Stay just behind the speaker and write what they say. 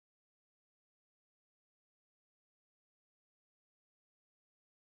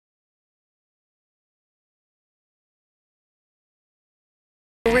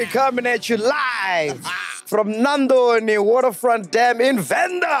We're coming at you live from Naidoo on the waterfront dam in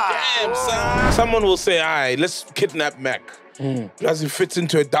Venda. Damn, son. Someone will say, all right, let's kidnap Mac. Because he fits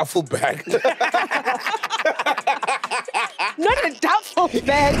into a duffel bag. Not a duffel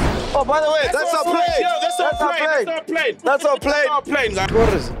bag. Oh, by the way, that's our plane. Yo, that's our plane. That's our plane. That's our plane, guys.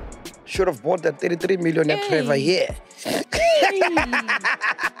 Tourists should have bought that 33 million Trevor here.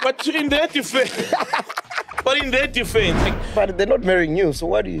 But in their defense, But they're not marrying you, so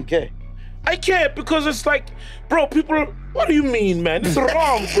why do you care? I care because it's like, bro, people, what do you mean, man? It's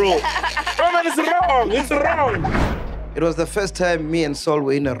wrong, bro. Bro, man, it's wrong. It's wrong. It was the first time me and Saul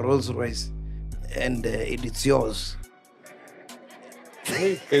were in a Rolls Royce, and it's yours.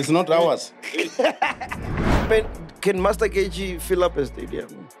 It's not ours. Man, can Master KG fill up a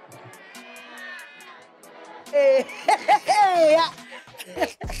stadium?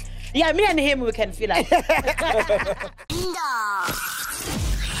 Yeah, me and him, we can feel like.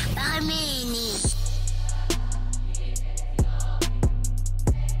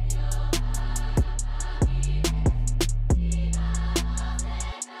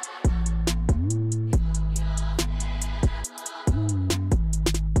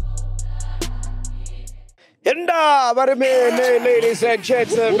 Ladies and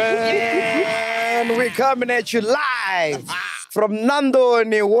gentlemen, we're coming at you live from Naidoo on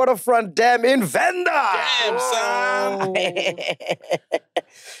the waterfront dam in Venda. Damn, son.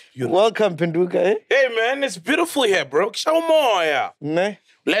 Welcome, Penduka. Eh? Hey, man, it's beautiful here, bro. Show more, yeah. Ne?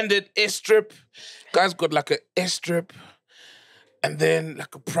 Landed airstrip. Guys got like an airstrip. And then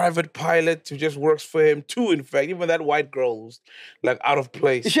like a private pilot who just works for him too, in fact. Even that white girl who's like out of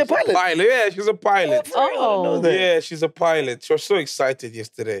place. Is she a pilot? Yeah, she's a pilot. Oh. Yeah. Yeah, she's a pilot. She was so excited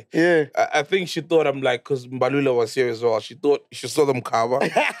yesterday. Yeah. I think she thought I'm like, because Mbalula was here as well, she thought she saw them cover. And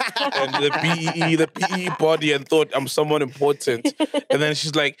the PE body and thought I'm someone important. And then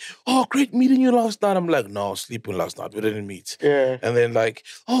she's like, oh, great meeting you last night. I'm like, no, I was sleeping last night. We didn't meet. Yeah. And then like,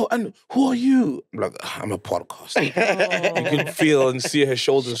 oh, and who are you? I'm like, I'm a podcaster. You can feel and see her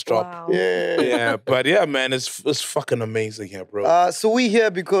shoulders drop. Wow. Yeah, but yeah, man, it's fucking amazing here, bro. So we're here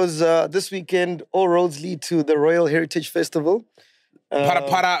because this weekend all roads lead to the Royal Heritage Festival.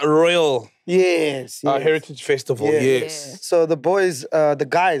 Para Royal Yes. Heritage Festival, Yeah. yes. So the boys, the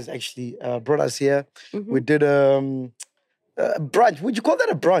guys actually brought us here. We did a brunch. Would you call that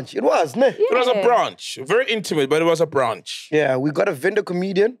a brunch? It was, ne? It was a brunch. Very intimate, but it was a brunch. Yeah, we got a vendor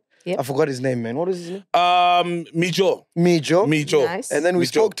comedian. Yep. I forgot his name, man. What is his name? Mijo. Mijo. Nice. And then we Mijo.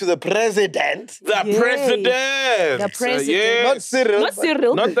 spoke to the president. The Yay. president. The president. Yes. Not Cyril. Not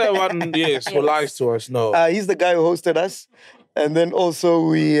Cyril. Not the one, yes, who lies to us, no. He's the guy who hosted us. And then also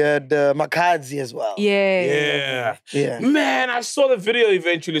we had Makhadzi as well. Yeah. Yeah. Man, I saw the video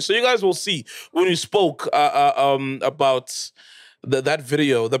eventually. So you guys will see when you spoke about that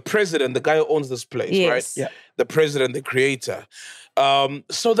video, the president, the guy who owns this place, Yes. right? Yeah. The president, the creator.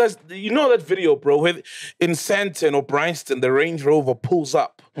 So there's, you know that video, bro, where in Santon or Bryanston, the Range Rover pulls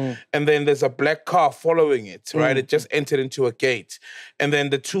up and then there's a black car following it, right? It just entered into a gate. And then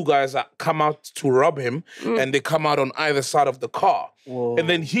the two guys come out to rob him and they come out on either side of the car. Whoa. And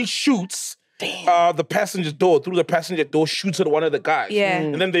then he shoots the passenger door, through the passenger door, shoots at one of the guys. Yeah.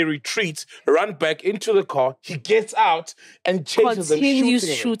 And then they retreat, run back into the car. He gets out and chases them, Continues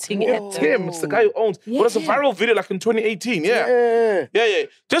shooting shooting at at them. Him. It's the guy who owns. Well, it's a viral video like in 2018. Yeah.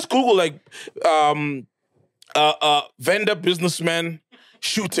 Just Google like vendor businessman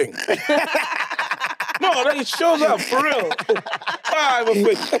shooting. No, like it shows up for real.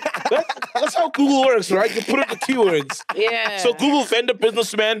 That's how Google works, right? You put in the keywords. Yeah. So Google vendor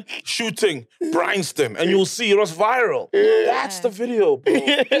businessman shooting Bryanston, and you'll see it was viral. That's the video, bro.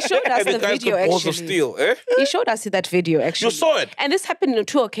 He showed us And the the guys video got balls of actually. steel, eh? He showed us that video actually. You saw it? And this happened on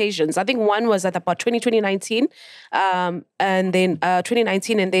 2 occasions. I think one was at about 2019, and then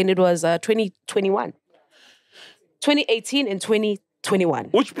 2019, and then it was 2021. 2018 and 2021.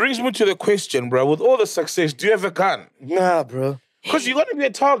 Which brings me to the question, bro. With all the success, do you have a gun? Nah, bro. Because you're going to be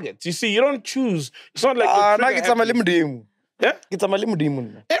a target. You see, you don't choose. It's not like Nah, the it's a limudimu. Yeah? It's a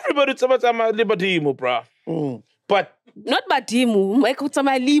limudimu. Everybody's about liberty, bro. But Not Badimu,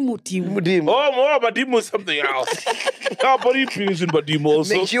 Limu Timu. Mudimu. oh, more Badimu is something else. How about you in Badimu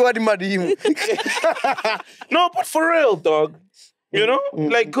also? Make sure the madimu. No, but for real, dog. You know?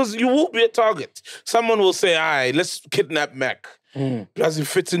 Like, because you will be a target. Someone will say, all right, let's kidnap Mac. Because he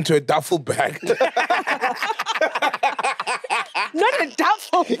fits into a duffel bag. Not a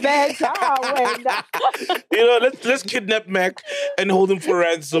duffel bag. You know, let's kidnap Mac and hold him for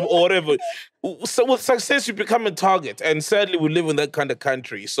ransom or whatever. So with success, you become a target. And sadly, we live in that kind of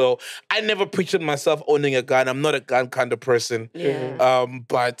country. So I never pictured myself owning a gun. I'm not a gun kind of person. Yeah.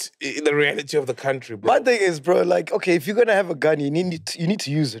 But the reality of the country, bro. My thing is, bro, like, okay, if you're going to have a gun, you need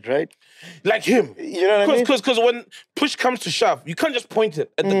to use it, right? Like him. You know what I mean? Because when push comes to shove, you can't just point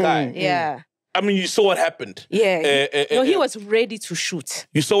it at the guy. Yeah. I mean, you saw what happened. Yeah. No, he was ready to shoot.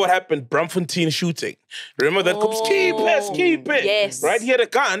 You saw what happened, Bramfontein shooting. Remember that? Keep it. Yes. Right? He had a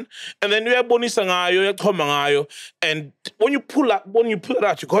gun, and then you have Bonisa ngayo, you have Koma ngayo, and when you pull it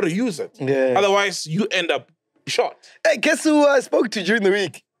out, you got to use it. Yeah. Otherwise, you end up shot. Hey, guess who I spoke to during the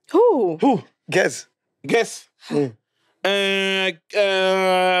week? Who? Guess.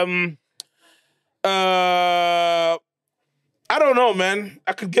 I don't know, man.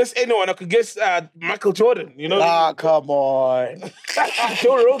 I could guess anyone. I could guess Michael Jordan. You know? Ah, come on.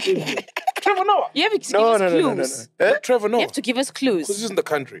 Joe Rogan. Trevor Noah. You have to give us clues. Eh? Trevor Noah. You have to give us clues. Because he's in the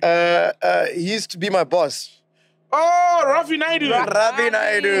country. He used to be my boss. Oh, Ravi Naidoo. Ravi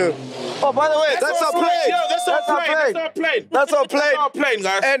Naidoo. Oh, by the way, that's our plane. Yeah, that's our plane. That's our plane. That's our plane,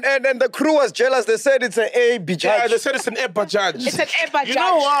 guys. And the crew was jealous. They said it's an A Bajaj. Yeah, they said it's an Air Bajaj. It's an Air Bajaj. You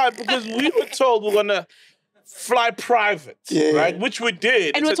know why? Because we were told we're gonna fly private, right? Which we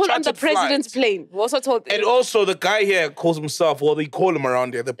did. And we're told on the president's plane. We also told. And also the guy here calls himself, well, they call him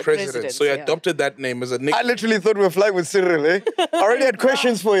around here, the president. So he yeah. adopted that name as a nickname. I literally thought we were flying with Cyril, eh? I already had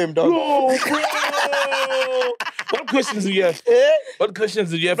questions for him, dog. Oh, bro. What questions do you have? What questions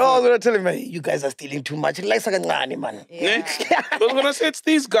do you have? No, I was going to tell him, hey, you guys are stealing too much. Like man. Yeah. I was going to say, it's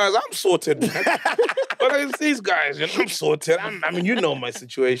these guys. I'm sorted, man. But it's these guys. You know, I'm sorted. I mean, you know my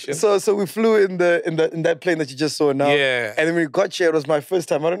situation. So we flew in that plane that you just saw now. Yeah. And then we got here, it was my first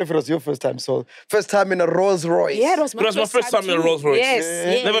time. I don't know if it was your first time, so first time in a Rolls Royce. Yeah, it was my first time in a Rolls Royce.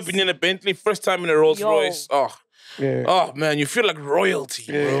 Yes. Never been in a Bentley. First time in a Rolls Royce. Oh. Yeah. Oh, man, you feel like royalty,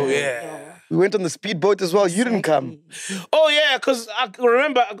 bro. Yeah. We went on the speedboat as well. You didn't come. Oh, yeah, because I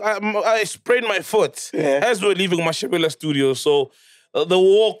remember I sprained my foot as we were leaving Mashawela studio. So the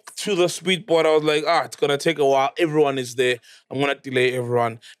walk to the speedboat, I was like, it's going to take a while. Everyone is there. I'm going to delay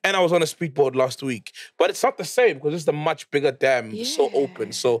everyone. And I was on a speedboat last week. But it's not the same because it's a much bigger dam. It's so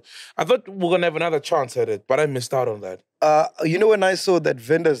open. So I thought we were going to have another chance at it. But I missed out on that. You know when I saw that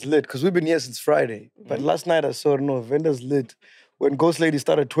Vendors Lit, because we've been here since Friday, but last night I saw, Vendors Lit when Ghost Lady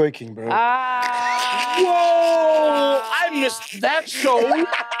started twerking, bro. Whoa! I missed that show.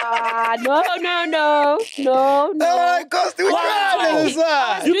 No. Ghost, we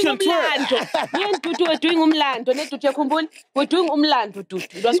You can twerk. Me and Tutu were doing umlando. We're doing umlando,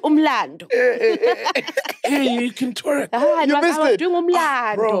 Tutu. It was umlando. Hey, you can twerk. You missed I was it. doing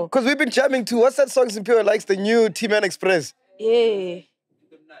umlando. Because we've been jamming to, what's that song Sibiya likes, the new T-Man Express? Yeah.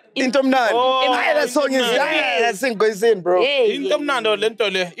 Intomnandi. Oh, That song is, that thing goes in, bro. Imnando lento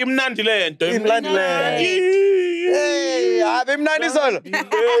le. Imnandi lento. Hey, Imnandi solo.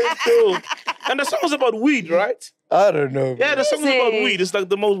 And the song was about weed, right? I don't know. Yeah, the song was about weed. It's like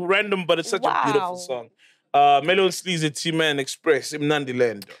the most random, but it's such a beautiful song. Melon Sleazy T-Man Express, Imnandi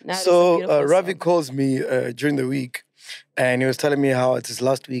Lento. So Ravi calls me during the week, and he was telling me how it's his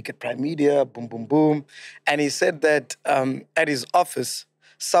last week at Prime Media, boom, boom, boom. And he said that at his office,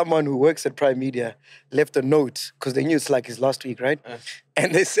 someone who works at Prime Media left a note, because they knew it's like his last week, right?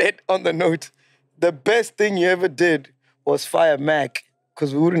 And they said on the note, the best thing you ever did was fire Mac,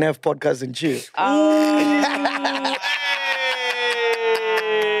 because we wouldn't have podcasts and chill.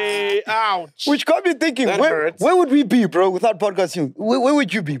 Hey, ouch. Which got me thinking, where would we be, bro, without podcasting? Where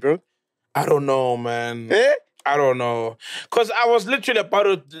would you be, bro? I don't know, man. Eh? I don't know. Because I was literally about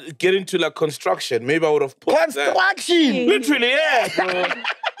to get into like construction. Maybe I would have put Construction! Literally, yeah, bro.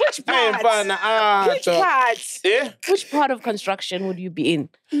 Which part? Which part? Yeah? Which part of construction would you be in?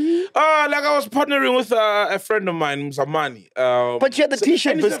 Like I was partnering with a friend of mine, Zamani. But you had the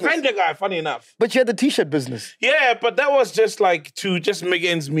t-shirt and he's business. a vendor guy, funny enough. But you had the t-shirt business. Yeah, but that was just like to just make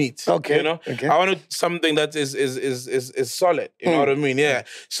ends meet. Okay. You know? Okay. I wanted something that is solid. You know what I mean? Yeah.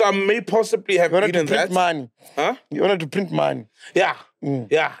 So I may possibly have eaten that. Money. Huh? You wanted to print money. Yeah.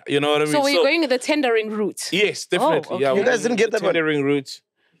 Yeah. You know what I mean? So were you going the tendering route? Yes, definitely. okay. Yeah, You guys didn't get that one? tendering route.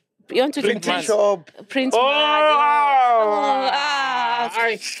 You want to Print print Shop. print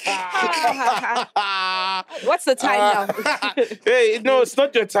What's the time now? Hey, no, it's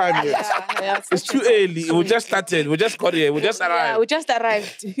not your time yet. Yeah, It's too early. We just started. We just got here. We just arrived. Yeah, we just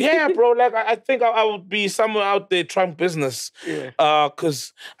arrived. Yeah, bro. Like I think I would be somewhere out there trying business.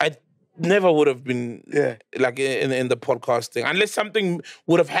 Because never would have been Yeah. like in the podcasting unless something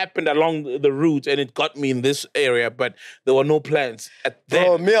would have happened along the route and it got me in this area, but there were no plans at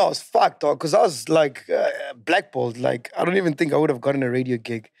Bro, then. me, I was fucked, dog, because I was like blackballed. Like, I don't even think I would have gotten a radio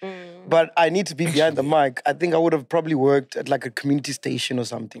gig. But I need to be behind the mic. I think I would have probably worked at like a community station or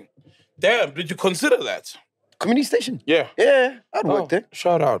something. Damn, did you consider that? Community station? Yeah. Yeah, I'd work there.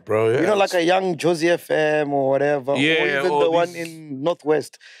 Shout out, bro. Yeah, You know, like a young Josie FM or whatever. Yeah, Or even or the one these- in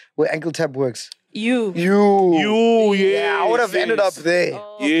Northwest where Ankle Tab works. You. You, Yeah, I would have ended up there.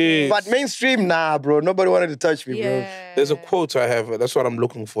 Yes. But mainstream, nah, bro. Nobody wanted to touch me, bro. Yeah. There's a quote I have. That's what I'm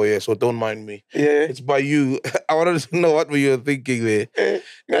looking for here, so don't mind me. Yeah. It's by you. I wanted to know what were you thinking there.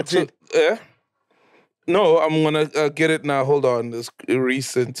 That's So- it. Yeah? No, I'm gonna get it now. Hold on, it's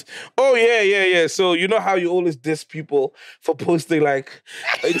recent. Oh yeah. So you know how you always diss people for posting like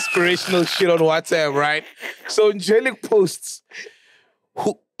inspirational shit on WhatsApp, right? So Angelic posts,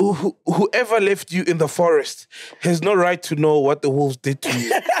 whoever left you in the forest has no right to know what the wolves did to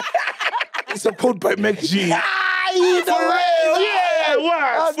you. It's a quote by MacG. For real? Yeah, what?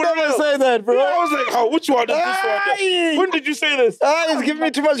 I'll For never real. say that, bro. Yeah, I was like, oh, which one is this one? When did you say this? He's giving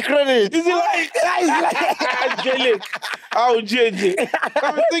me too much credit. Is it like Angelic? Oh, JJ.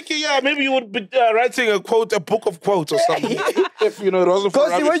 I was thinking, yeah, maybe you would be writing a book of quotes or something. If you know, it wasn't for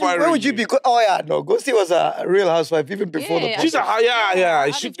Ghosty, Ravi where would you be? Oh, yeah, no. Ghosty was a real housewife even before the Yeah. She's a yeah. It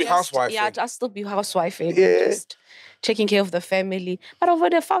I'd should have be just- housewife. Yeah, I'd still be housewife. Yeah. Just taking care of the family. But I've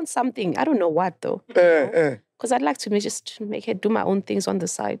already found something. I don't know what though. Because I'd like to just make it do my own things on the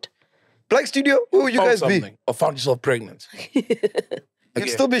side. Black Studio, where would you guys be? Or found yourself pregnant. You'd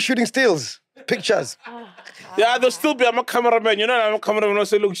still be shooting stills, pictures. Yeah, there'll still be. I'm a cameraman. You know, I'm a cameraman. I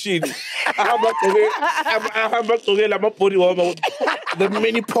say, look, shit. I'm the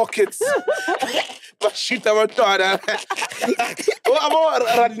many pockets. But shit, I'm a daughter. I'm a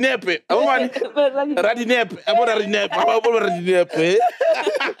radinepe. I'm a radinepe.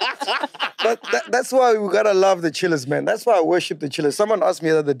 But that's why we gotta love the chillers, man. That's why I worship the chillers. Someone asked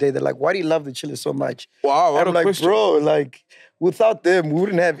me the other day, they're like, why do you love the chillers so much? Wow, what I'm a like, question. bro, like, without them, we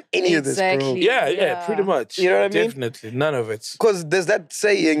wouldn't have any of this, bro. Exactly. Yeah, pretty much. You know what I mean? Definitely, none of it. Because there's that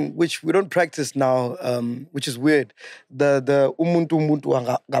saying which we don't practice now, which is weird. The umuntu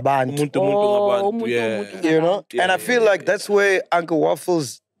ngabantu. Umuntu Oh, ngabantu, yeah. umuntu. You know? Yeah, And I feel like that's where Uncle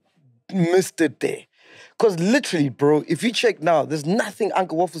Waffles missed it there. Because literally, bro, if you check now, there's nothing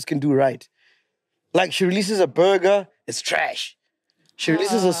Uncle Waffles can do right. Like, she releases a burger, it's trash. She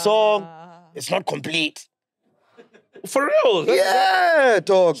releases a song, it's not complete. For real. Yeah,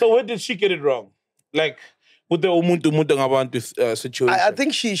 dog. So where did she get it wrong? Like with the umuntu ngabantu situation. I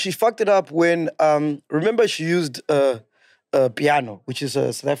think she fucked it up when, remember she used piano, which is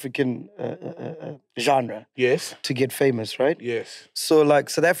a South African genre, Yes. to get famous, right? Yes. So like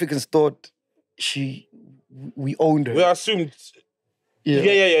South Africans thought we owned her. We assumed. Yeah.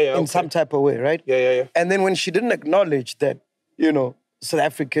 In Okay. some type of way, right? Yeah. And then when she didn't acknowledge that, you know,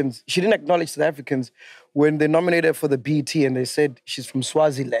 she didn't acknowledge South Africans when they nominated her for the BET and they said she's from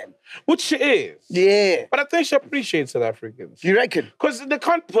Swaziland. Which she is. Yeah. But I think she appreciates South Africans. You reckon? Because they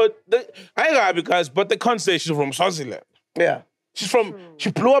can't put but they can't say she's from Swaziland. Yeah.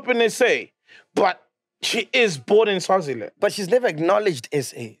 She blew up in SA, but she is born in Swaziland. But she's never acknowledged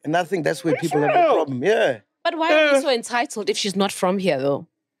SA. And I think that's where people for have the real? problem. Yeah. But why are you so entitled if she's not from here though?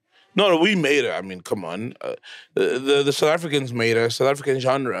 No, we made her. I mean, come on. The South Africans made her. South African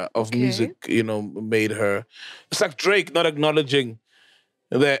genre of music, you know, made her. It's like Drake not acknowledging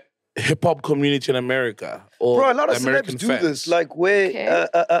the hip-hop community in America. Or Bro, a lot of the American celebs do fans. this, like where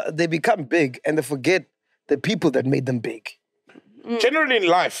they become big and they forget the people that made them big. Generally in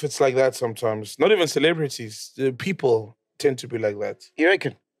life, it's like that sometimes. Not even celebrities. The people tend to be like that. You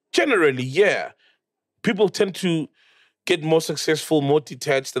reckon? Generally, yeah. People tend to get more successful, more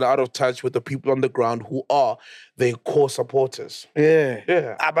detached and out of touch with the people on the ground who are their core supporters. Yeah.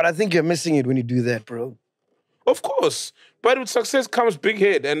 Yeah. But I think you're missing it when you do that, bro. Of course. But with success comes big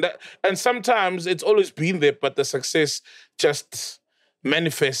head. And sometimes it's always been there, but the success just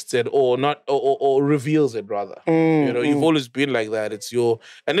manifests it or not or reveals it rather. You know, you've always been like that. It's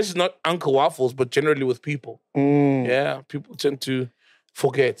and this is not Uncle Waffles, but generally with people. Yeah. People tend to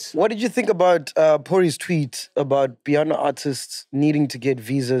forget. What did you think about Pori's tweet about piano artists needing to get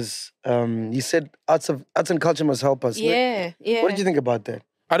visas? He said arts and culture must help us. Yeah. What did you think about that?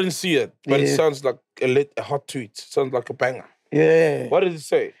 I didn't see it, but it Yeah. sounds like a hot tweet. Sounds like a banger. Yeah. What did it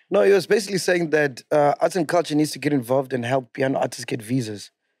say? No, he was basically saying that arts and culture needs to get involved and help piano artists get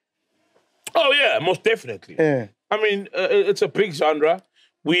visas. Oh, yeah, most definitely. Yeah. I mean, it's a big genre.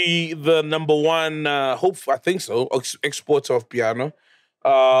 We, the number one, I think so, exporter of piano.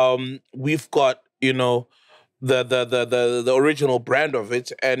 We've got, the original brand of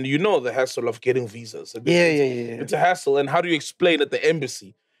it, and the hassle of getting visas. It's a hassle. And how do you explain at the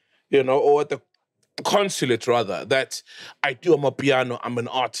embassy, or at the consulate rather, that I do amapiano, I'm an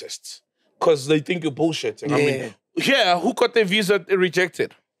artist? Because they think you're bullshitting. Yeah. I mean, who got their visa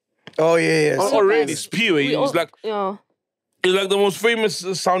rejected? Oh, yeah. Already, Spewy. He's like the most famous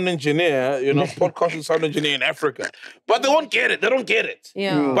sound engineer, podcasting sound engineer in Africa. But they won't get it. They don't get it.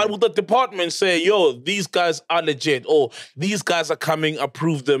 Yeah. But with the department say, yo, these guys are legit. Or these guys are coming,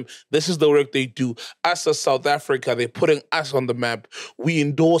 approve them. This is the work they do. Us as South Africa, they're putting us on the map. We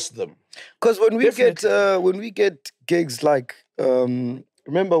endorse them. Because when we get gigs like,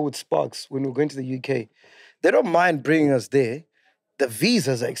 remember with Sparks, when we were going to the UK, they don't mind bringing us there. The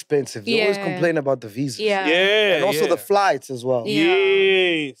visas are expensive. They always complain about the visas. Yeah. And also the flights as well. Yeah.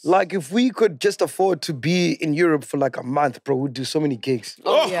 Yes. Like if we could just afford to be in Europe for like a month, bro, we'd do so many gigs.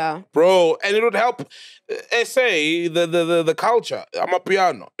 Oh, yeah. Bro, and it would help SA, the culture. I'm a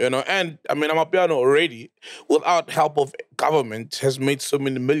piano, and I mean, I'm a piano already, without help of government, has made so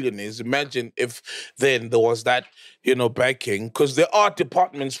many millionaires. Imagine if then there was that, backing, because there are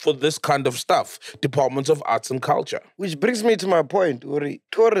departments for this kind of stuff, departments of arts and culture. Which brings me to my point, Uri.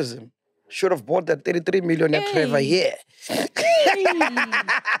 Tourism should have bought that 33 million Trevor here.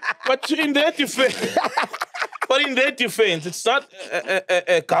 But in their defense, it's not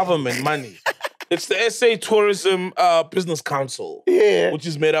a government money. It's the SA Tourism Business Council, which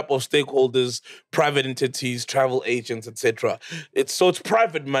is made up of stakeholders, private entities, travel agents, etc. It's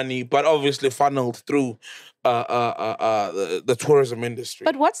private money, but obviously funneled through the tourism industry.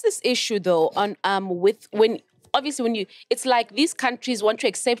 But what's this issue though it's like these countries want to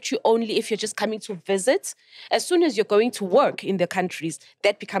accept you only if you're just coming to visit. As soon as you're going to work in the countries,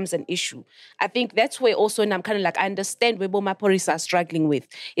 that becomes an issue. I think that's where also, and I'm kind of like, I understand where Boma Police are struggling with,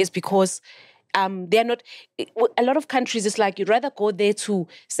 is because they're not, a lot of countries, it's like you'd rather go there to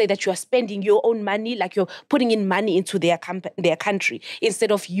say that you are spending your own money, like you're putting in money into their country,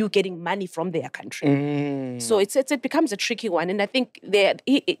 instead of you getting money from their country. So it becomes a tricky one. And I think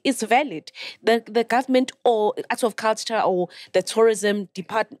it's valid. The government or Arts of Culture or the tourism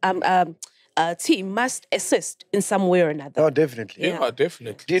team must assist in some way or another. Oh, definitely. Yeah,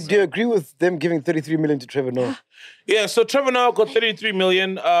 definitely. Do you agree with them giving 33 million to Trevor Noah? Yeah, so Trevor Noah got 33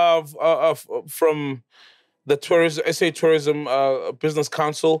 million from the SA Tourism Business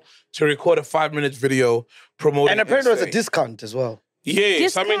Council to record a 5-minute video promoting. And apparently SA. it was a discount as well. Yes,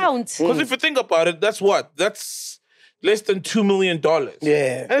 Discount. I mean, because if you think about it, that's less than $2 million.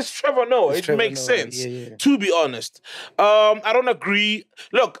 Yeah. And it's Trevor Noah. It makes sense, to be honest. I don't agree.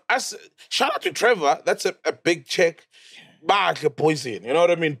 Look, shout out to Trevor. That's a big check. Back a poison, you know what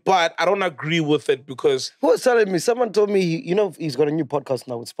I mean? But I don't agree with it because... Who was telling me? Someone told me, he's got a new podcast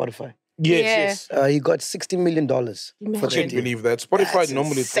now with Spotify. Yes. He got $60 million for I can't believe that. Spotify That's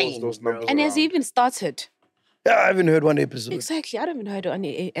normally insane, throws those numbers And around. has he even started? Yeah, I haven't heard one episode. Exactly. I haven't heard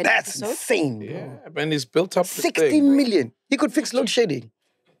any That's episode. insane, bro. Yeah, and he's built up this 60 thing. million. He could fix load shedding.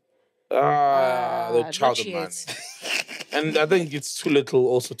 The child of man. And I think it's too little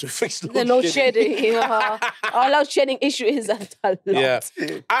also to fix The load shedding. Our load shedding issue is a lot. Yeah,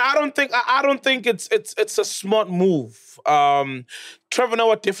 I don't think it's a smart move. Trevor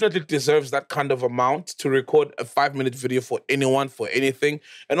Noah definitely deserves that kind of amount to record a 5-minute video for anyone, for anything.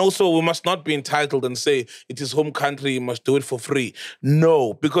 And also, we must not be entitled and say it is home country, you must do it for free.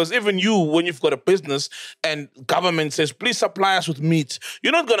 No, because even you, when you've got a business and government says, please supply us with meat,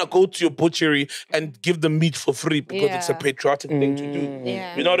 you're not going to go to your butchery and give them meat for free because it's a patriotic thing to do.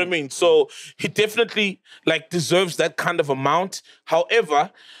 Yeah. You know what I mean? So he definitely deserves that kind of amount.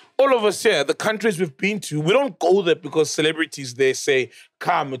 However, all of us here, the countries we've been to, we don't go there because celebrities there say,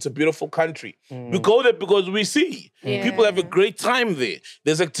 come, it's a beautiful country. We go there because we see. People have a great time there.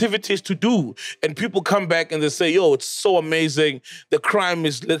 There's activities to do. And people come back and they say, yo, it's so amazing. The crime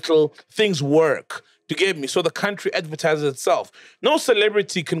is little. Things work. You get me? So the country advertises itself. No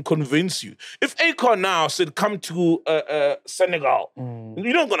celebrity can convince you. If Akon now said, come to Senegal,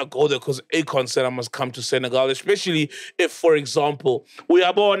 you're not going to go there because Akon said I must come to Senegal, especially if, for example, we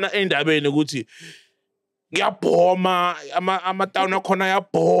are born in Dabe Yaboma, amatown akhona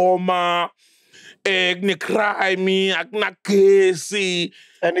yaboma, crime, akunakesi.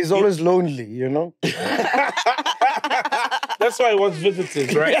 And he's always lonely, That's why he wants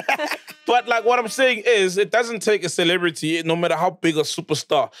visitors, right? But what I'm saying is, it doesn't take a celebrity, no matter how big a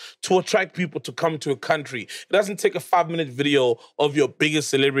superstar, to attract people to come to a country. It doesn't take a 5-minute video of your biggest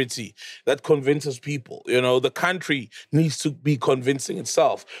celebrity that convinces people. The country needs to be convincing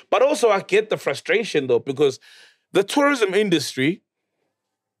itself. But also, I get the frustration, though, because the tourism industry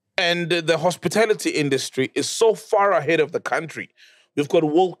And the hospitality industry is so far ahead of the country. We've got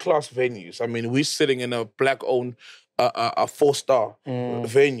world-class venues. I mean, we're sitting in a black-owned a 4-star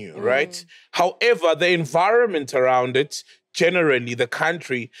venue, right? However, the environment around it, generally, the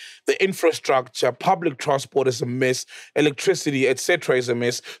country, the infrastructure, public transport is a mess, electricity, etc. is a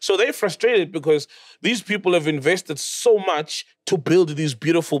mess. So they're frustrated because these people have invested so much to build these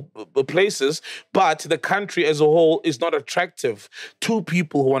beautiful places, but the country as a whole is not attractive to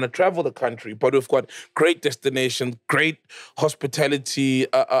people who want to travel the country. But we've got great destinations, great hospitality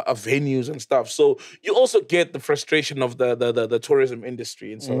venues and stuff. So you also get the frustration of the tourism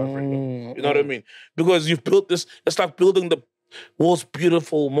industry in South Africa. You know what I mean? Because you've built this, it's like building the most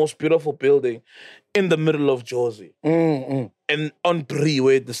beautiful building in the middle of Jersey. And on Brie,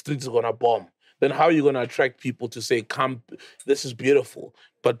 where the streets are gonna bomb. Then how are you gonna attract people to say, come, this is beautiful?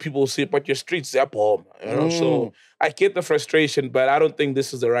 But people say, but your streets, they're bomb. You know? So I get the frustration, but I don't think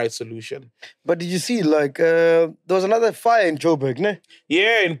this is the right solution. But did you see, like, there was another fire in Joburg, ne?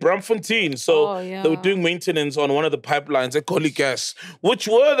 Yeah, in Braamfontein. So they were doing maintenance on one of the pipelines at Goli Gas, which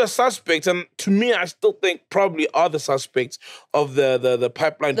were the suspects. And to me, I still think probably are the suspects of the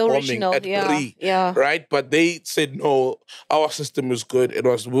pipeline bombing at Brie. Right? But they said, no, our system was good.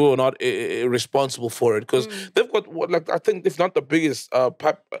 We were not responsible for it. Because they've got, like, I think if not the biggest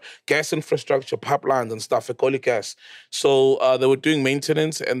gas infrastructure, pipelines and stuff at Goli Gas. So they were doing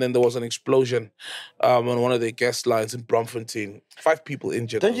maintenance, and then there was an explosion on one of their gas lines in Braamfontein. 5 people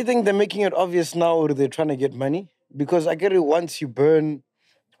injured. Don't you think they're making it obvious now, or they're trying to get money? Because I get it, once you burn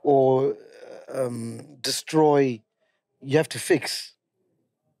or destroy, you have to fix.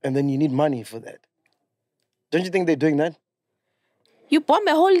 And then you need money for that. Don't you think they're doing that? You bomb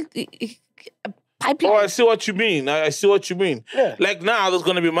a whole pipeline. Oh, I see what you mean. I see what you mean. Yeah. Like now, there's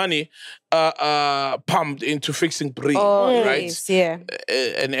going to be money pumped into fixing Brie, right? Yes, yeah.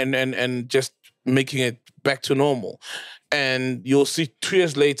 And just making it back to normal. And you'll see 2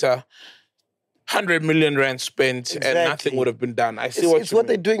 years later, 100 million rand spent and nothing would have been done. I see It's what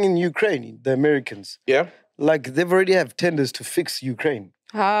they're doing in Ukraine, the Americans. Yeah? Like, they've already have tenders to fix Ukraine.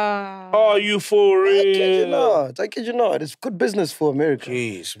 Oh, you for real? I kid you not. It's good business for America.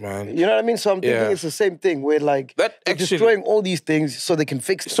 Jeez, man. You know what I mean? So I'm thinking it's the same thing where, like, That they're actually- destroying all these things so they can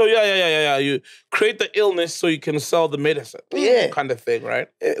fix them. So yeah. You create the illness so you can sell the medicine. Yeah. Kind of thing, right?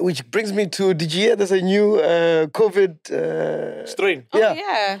 Which brings me to, did you hear there's a new COVID... Strain.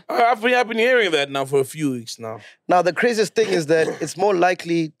 Yeah. I've been hearing that now for a few weeks now. Now, the craziest thing is that it's more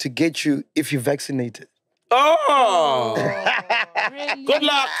likely to get you if you're vaccinated. Oh! Really? Good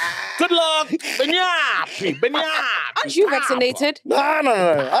luck. Benyapi. Aren't you vaccinated? No.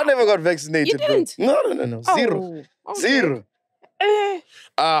 I never got vaccinated, You didn't? bro. No. Zero. Oh, okay. Zero. Eh.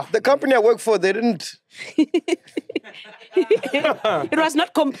 The company I work for, they didn't... It was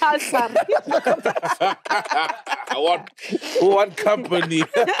not compulsory. One company.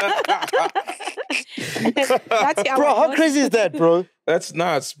 Bro, how crazy is that, bro? That's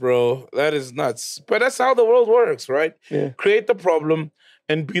nuts, bro. That is nuts. But that's how the world works, right? Yeah. Create the problem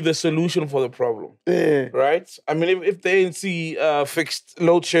and be the solution for the problem. Yeah. Right? I mean, if the ANC fixed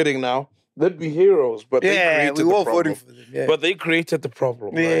load shedding now, they'd be heroes. But they created we the were problem. voting for them. Yeah. But they created the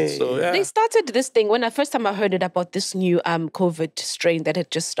problem, right? So, yeah. They started this thing when first time I heard it about this new COVID strain that had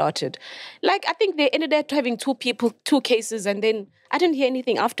just started. Like, I think they ended up having 2 cases, and then I didn't hear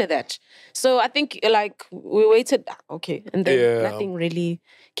anything after that. So I think, like, we waited, okay, and then nothing really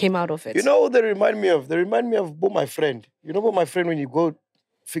came out of it. You know what they remind me of? They remind me of my friend. You know about my friend when you go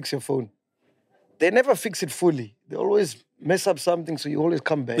fix your phone? They never fix it fully. They always mess up something, so you always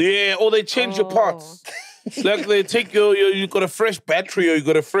come back. Yeah, or they change your parts. Like they take you got a fresh battery or you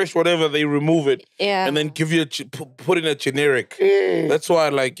got a fresh whatever, they remove it. Yeah. And then give you put in a generic. Yeah. That's why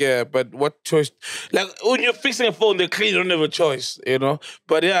but what choice? Like when you're fixing a phone, they clearly don't have a choice, you know?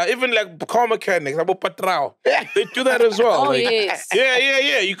 But yeah, even like car mechanics, about patrao, they do that as well. Oh, like, yes.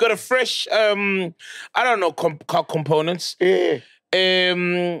 Yeah. You got a fresh, I don't know, car components. Yeah.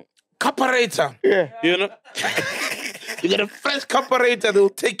 Carburetor. Yeah. You know? You get a fresh carburetor, they'll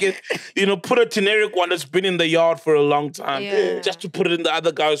take it, put a generic one that's been in the yard for a long time, just to put it in the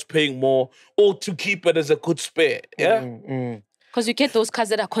other guy's paying more, or to keep it as a good spare. Yeah? Because you get those cars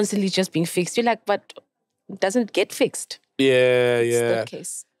that are constantly just being fixed. You're like, but it doesn't get fixed. Yeah. It's the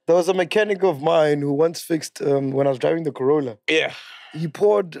case. There was a mechanic of mine who once fixed, when I was driving the Corolla, Yeah. he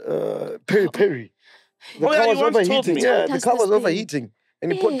poured peri-peri. The car was you once told overheating. me. Yeah, the Does car this was thing. overheating.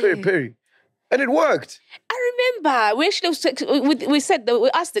 And he poured peri-peri. And it worked. I remember we actually we said that we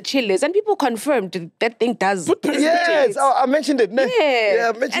asked the chillers and people confirmed that thing does. Yes, I mentioned it.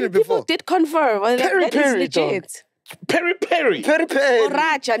 Yeah, I mentioned and it before. people did confirm. Well, that is Peri-peri, legit. Peri Peri. Peri Or Peri.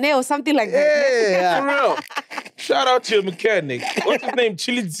 Raja, ne, or something like that. Yeah. For real. Shout out to your mechanic. What's his name?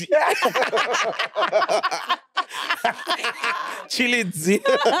 Chilidzi. Chilidzi.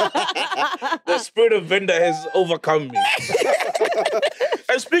 The spirit of vendor has overcome me.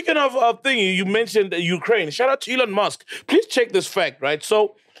 And speaking of thingy, you mentioned Ukraine. Shout out to Elon Musk. Please check this fact, right?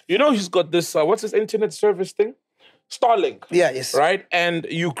 So, you know he's got this, what's his internet service thing? Starlink. Yeah, yes. Right? And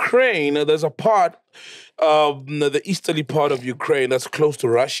Ukraine, there's a part, the easterly part of Ukraine that's close to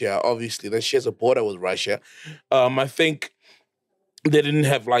Russia, obviously, that shares a border with Russia. I think they didn't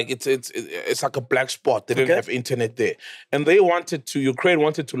have it's like a black spot. They didn't have internet there. And Ukraine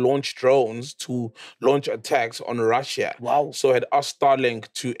wanted to launch drones to launch attacks on Russia. Wow. So had asked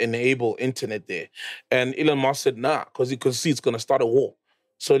Starlink to enable internet there. And Elon Musk said, nah, because he could see it's going to start a war.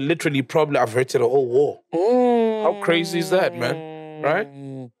 So literally probably averted a whole war. How crazy is that, man? Right?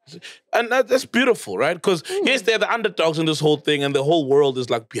 And that's beautiful, right? Because yes, they're the underdogs in this whole thing and the whole world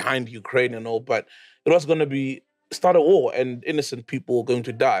is like behind Ukraine and all, but it was going to start a war and innocent people are going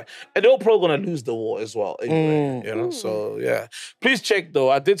to die. And they're probably going to lose the war as well. Anyway, you know? So, yeah. Please check,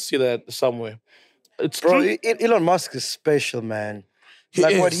 though. I did see that somewhere. It's true. Elon Musk is special, man.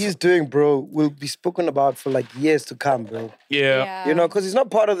 What he's doing, bro, will be spoken about for like years to come, bro. Yeah. You know, because he's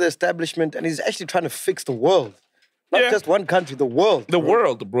not part of the establishment and he's actually trying to fix the world. Not just one country, the world. The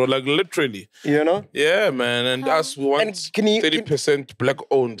world, bro, like literally. You know? Yeah, man. And us, we want 30%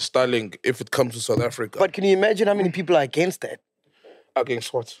 black-owned Starlink if it comes to South Africa. But can you imagine how many people are against that?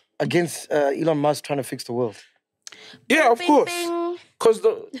 Against what? Against Elon Musk trying to fix the world. Yeah, of course. Because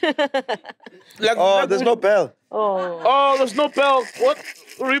there's no bell. Oh, there's no bell. What?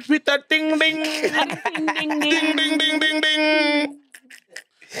 Repeat that. Ding, ding. Ding, ding, ding, ding, ding, ding.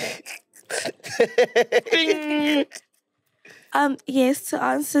 Ding. Yes, to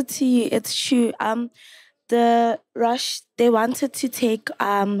answer to you, it's true. They wanted to take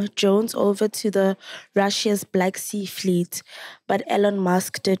drones over to the Russia's Black Sea fleet, but Elon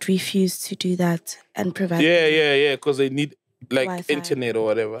Musk did refuse to do that and provide. Yeah, because they need like Wi-Fi. internet or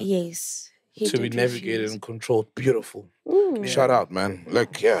whatever. Yes. To be navigated and controlled. Beautiful. Mm. Shout out, man.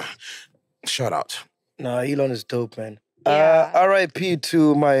 Shout out. No, Elon is dope, man. Yeah. R.I.P.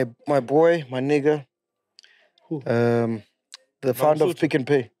 to my boy, my nigga. The founder of Pick and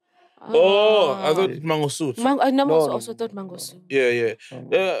Pay. I thought Mango Suit. I also thought Mango Suit. Yeah.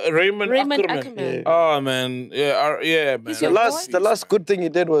 Raymond Ackerman. Ackerman. Oh, man. Yeah, man. The last good thing he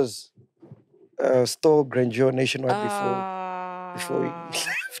did was stole Grandeur Nationwide before he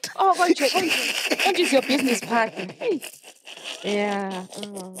left. Oh, what is your business partner? Hey. Yeah.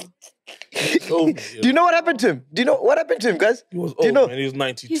 Oh, Do you know what happened to him? Do you know what happened to him, guys? He was Do you old, know? man. He's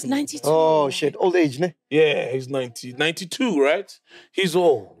 92. He's 92. Oh, shit. Old age, ne? Yeah, he's 92, right? He's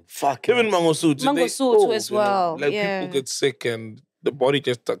old. Fuck. Him and Mango Suit. Mango they Suit old, as you know? well. Like Yeah. people get sick and the body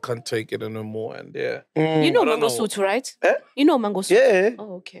just can't take it anymore. And yeah. You know I don't Mango know. Suit, right? Eh? You know Mango Suit? Yeah.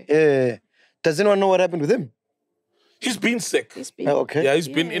 Oh, okay. Yeah. Does anyone know what happened with him? He's been sick. He's been. Oh, okay. Yeah, he's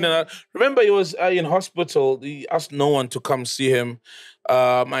been in and out. Remember, he was in hospital. He asked no one to come see him.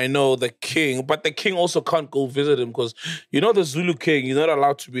 I know the king, but the king also can't go visit him because, you know, the Zulu king, you're not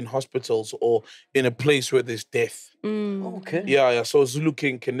allowed to be in hospitals or in a place where there's death. Okay. Yeah. So a Zulu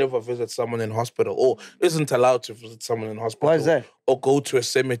king can never visit someone in hospital or isn't allowed to visit someone in hospital. Why is that? Or go to a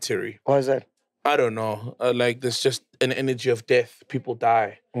cemetery. Why is that? I don't know. There's just an energy of death. People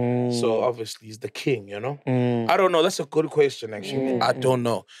die. So obviously he's the king, you know? I don't know. That's a good question, actually. I don't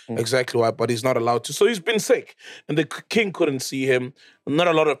know exactly why, but he's not allowed to. So he's been sick. And the king couldn't see him. Not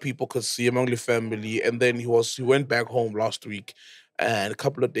a lot of people could see him, only family. And then he went back home last week. And a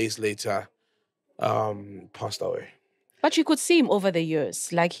couple of days later, passed away. But you could see him over the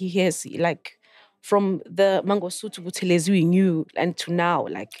years. Like he has, like from the Mango Suit to Buthelezi we knew and to now,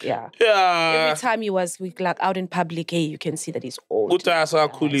 like, yeah. Yeah. Every time he was like out in public, hey, you can see that he's old. Utasa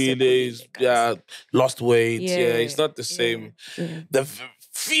Kulile, lost weight. Yeah, he's not the same. Yeah. The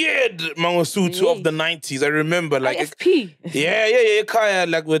feared Mangosuthu of the 90s. I remember, like, IFP. yeah, Kaya,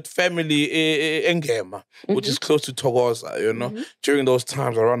 like with family Engema, which is close to Togoza, you know, during those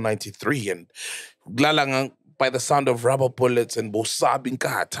times around 93, and Glalang by the sound of rubber bullets and Bosabin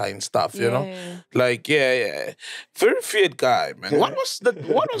Kata and stuff, you know, like very feared guy, man. What was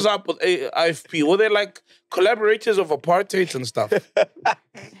up with IFP? Were they like collaborators of apartheid and stuff?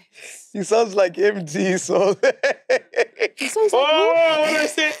 He sounds like MT, so. He sounds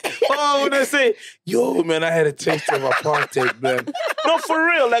like when I say, yo, man, I had a taste of apartheid, man. No, for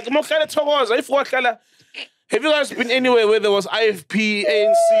real. Like, have you guys been anywhere where there was IFP,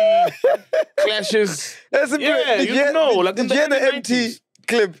 ANC clashes? Did you hear the MT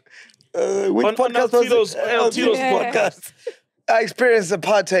clip Which on podcast Tito's was it? Tito's podcast. I experienced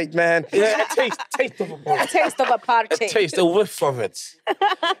apartheid, man. Yeah, taste of apartheid. Taste of apartheid. Taste a whiff of it.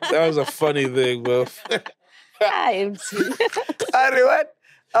 That was a funny thing, bro. I am too. What?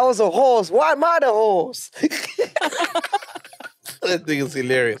 I was a horse. Why am I the horse? That thing is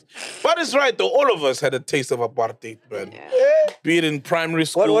hilarious. But it's right, though. All of us had a taste of apartheid, man. Be it in primary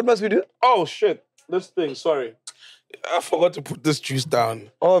school. What must we do? Oh, shit. This thing, sorry. I forgot to put this juice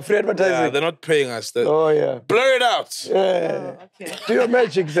down. Oh, free advertising. Yeah, they're not paying us. Oh, yeah. Blur it out. Yeah. Okay. Do your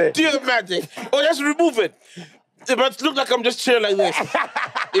magic there. Do your magic. Or just remove it. But look like I'm just chilling like this.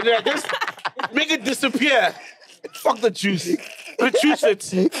 You know, just make it disappear. Fuck the juice. Reduce it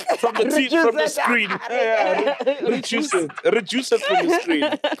from the screen. Yeah, reduce it. Reduce it from the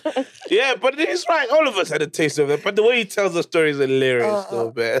screen. Yeah, but he's right. All of us had a taste of it. But the way he tells the story is hilarious,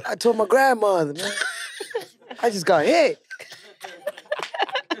 though, man. I told my grandmother, man. I just got hit.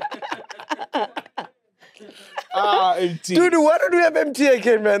 MT. Dude, why don't we have MT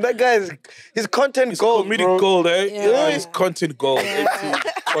again, man? That guy is his content gold, Comedic bro. gold, eh? Yeah. He's content gold. MT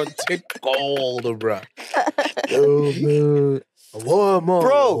is content gold, bro. Oh, man.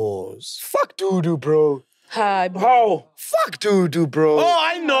 Bro, fuck doo-doo, bro. Hi, How? Fuck doo-doo, bro. Oh,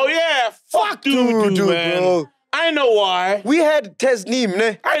 I know, yeah. Fuck doo-doo, man. bro. I know why. We had Tesneem,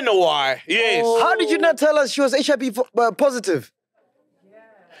 ne? I know why. Yes. How did you not tell us she was HIV positive?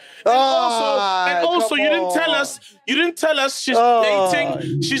 And also, you didn't tell us. You didn't tell us she's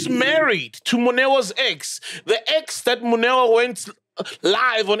dating. She's married to Munewa's ex. The ex that Munewa went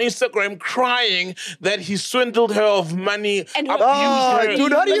live on Instagram crying that he swindled her of money, And abused her.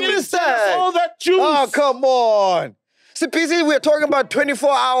 dude, how do you didn't miss tell us that? all that juice. Oh, come on. CPC, we're talking about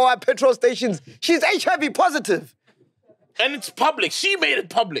 24-hour petrol stations. She's HIV positive. And it's public. She made it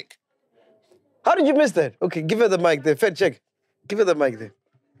public. How did you miss that? Okay, give her the mic there. Fed check. Give her the mic there.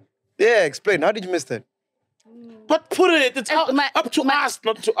 Yeah, explain. How did you miss that? But put it. It's up to my- us,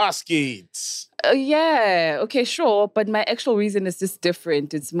 not to ask it. Yeah, okay, sure. But my actual reason is just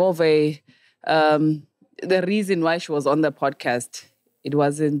different. It's more of a, the reason why she was on the podcast. It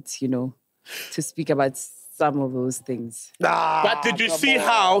wasn't, to speak about some of those things. But did you see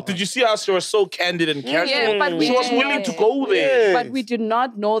how? Did you see how she was so candid and casual? Yeah, but we she was did- willing to go there. But we did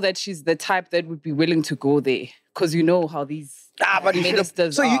not know that she's the type that would be willing to go there. Because you know how these But you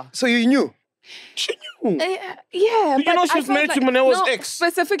ministers so are. so you knew. She knew. Yeah, Did you know she I was felt married to Manewa's ex?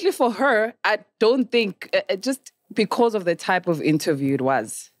 Specifically for her, I don't think, just because of the type of interview it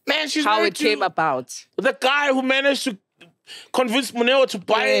was. Man, she's How married it came to about. the guy who managed to convince Munewa to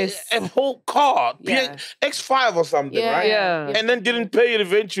buy Yes. a whole car, Yeah. X5 or something, Yeah. right? Yeah. And then didn't pay it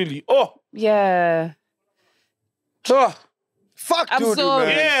eventually. Oh, Yeah. Fuck I'm dude, sorry.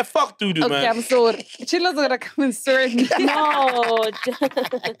 man. yeah, fuck doo-doo, Okay, man. I'm sorry. Chilla's gonna come and serve me. No.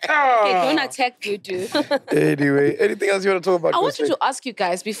 Ah. Okay, don't attack you, dude. Anyway, anything else you want to talk about? I wanted to ask you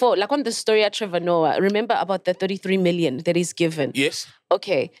guys before, like on the story at Trevor Noah, remember about the 33 million that he's given? Yes.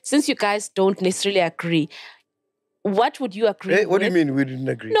 Okay, since you guys don't necessarily agree, what would you agree What do you with? mean we didn't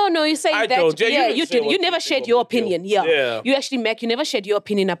agree? No, you're saying I that. don't. Yeah, you Yeah, didn't you say did. what You you never think shared of your the deal. opinion. Yeah. Yeah. You actually, Mac, you never shared your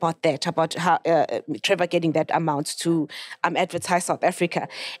opinion about that, about how Trevor getting that amount to advertise South Africa.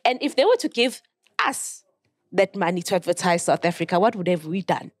 And if they were to give us that money to advertise South Africa, what would have we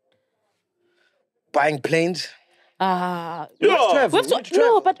done? Buying planes. Yeah. Travel.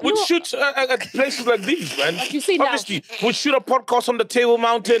 No, but We'd no. shoot at places like these, man. you see now. Obviously, we'd shoot a podcast on the Table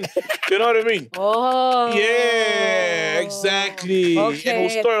Mountain. You know what I mean? Oh. Yeah, exactly. Okay. And we'll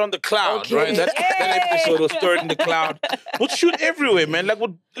store it on the cloud, Okay. right? That episode will store it in the cloud. We'll shoot everywhere, man. Like,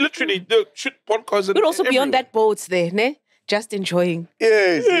 we'll literally shoot podcasts. We'd also be on everywhere. that boat there, ne? Just enjoying.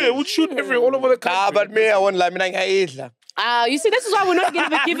 Yes. Yeah, we'll shoot everywhere, all over the country. But me, I won't lie. You see, this is why we're not going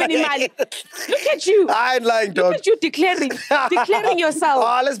to be giving him money. Look at you. I ain't lying, Look dog. at you declaring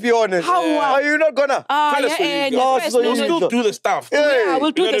yourself. Let's be honest. How, Are you not gonna? Tell us what you got. so We'll you still need do the stuff. Yeah,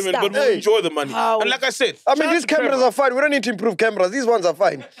 we'll do You know the what I mean? stuff. But we'll enjoy the money. How? And like I said, I mean, these cameras are fine. We don't need to improve cameras. These ones are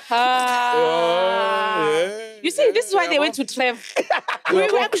fine. You see, this is why they went to Trev. I'm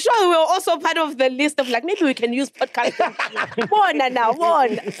sure we were also part of the list of like, maybe we can use podcast. One now,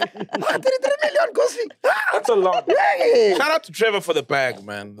 one. 33 million goes fee. That's a lot. Hey. Shout out to Trevor for the bag,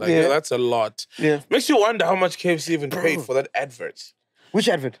 man. Like, Yeah. that's a lot. Yeah. Makes you wonder how much KFC even paid for that advert. Which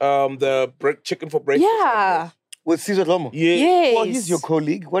advert? The chicken for breakfast. Yeah. With Caesar Lomo. Yeah. Yes. Well, he's your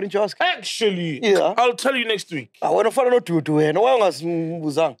colleague. Why didn't you ask? Actually, Yeah. I'll tell you next week. I want to follow to him. No one was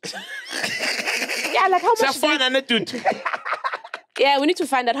Muzang. Yeah, like how much? That's fine, and dude. Yeah, we need to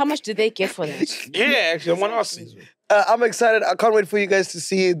find out how much did they get for that. Yeah, actually, I want to ask you. I'm excited. I can't wait for you guys to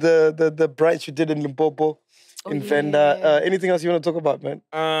see the brunch you did in Limpopo. in Venda. Anything else you want to talk about, man?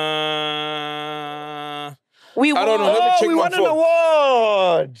 We I don't know. Let me check we my won an phone.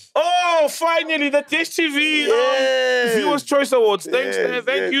 award. Oh, finally, the Dish TV Viewers' Choice Awards. Thanks, Yes,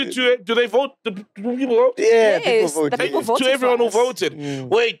 thank yes, you to. Do they vote? Do people vote? Yeah, people Yes, voted. the people yeah. voted To everyone for who us. voted.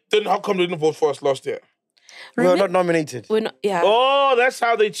 Wait, then how come they didn't vote for us last year? We were not nominated. We're not, yeah. Oh, that's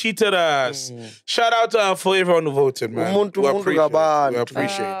how they cheated us. Shout out for everyone who voted, man. Umuntu We appreciate it. ngabantu. We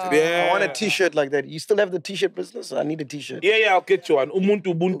appreciate it. Yeah. I want a T-shirt like that. You still have the T-shirt business? I need a T-shirt. Yeah, I'll get you one.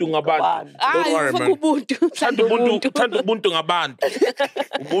 Umuntu buntu ngabantu. Don't worry, man. Thanda ubuntu ngabantu.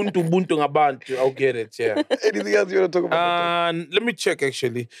 Ubuntu ngabantu. I'll get it, yeah. Anything else you want to talk about? Let me check,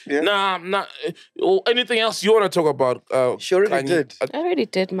 actually. Yeah. Nah. Anything else you want to talk about? She already Kanye? did. I already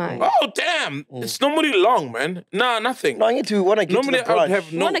did mine. Oh, damn. It's normally long, man. Nah, nothing. No, I want to get Normally to the I would brunch.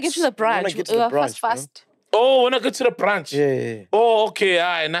 have You want to get notes. to the branch? get to the brunch, Fast. Oh, when I get to the branch. Yeah. Oh, okay.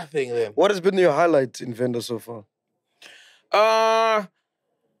 Aye, nothing then. What has been your highlight in Venda so far?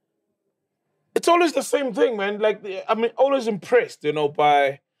 It's always the same thing, man. Like, always impressed,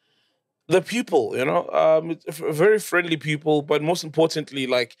 by the people, It's very friendly people, but most importantly,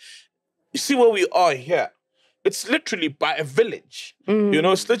 like, you see where we are here. It's literally by a village,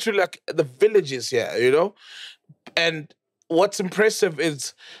 It's literally like the villages here, And what's impressive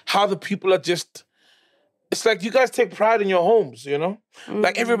is how the people are just. It's like you guys take pride in your homes,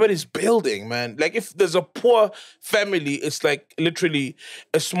 Like everybody's building, man. Like if there's a poor family, it's like literally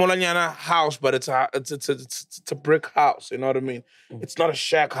a smallanyana house, but it's a brick house. You know what I mean? It's not a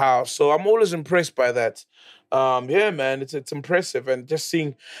shack house. So I'm always impressed by that. Yeah, man, it's impressive, and just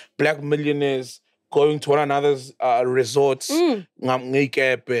seeing black millionaires going to one another's resorts,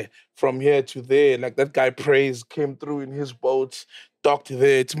 from here to there. Like that guy Praise came through in his boat. Docked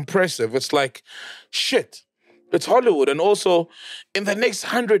there. It's impressive. It's like, shit. It's Hollywood. And also, in the next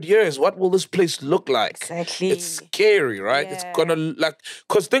 100 years, what will this place look like? Exactly. It's scary, right? Yeah. It's gonna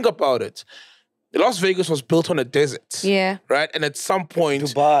because think about it. Las Vegas was built on a desert. Yeah. Right? And at some point,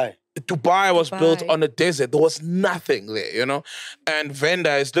 Dubai was built on a desert. There was nothing there, And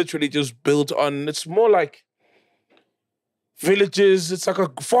Venda is literally just built on, it's more like villages. It's like a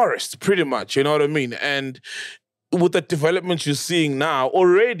forest, pretty much. You know what I mean? And with the developments you're seeing now,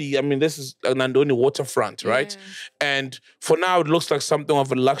 already, this is an Andoni waterfront, right? Yeah. And for now, it looks like something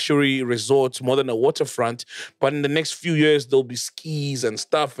of a luxury resort more than a waterfront. But in the next few years, there'll be skis and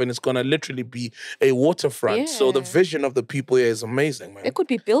stuff, and it's going to literally be a waterfront. Yeah. So the vision of the people here is amazing, man. There could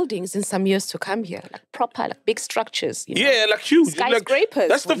be buildings in some years to come here, like proper, like big structures. Yeah, like huge. Skyscrapers. Like,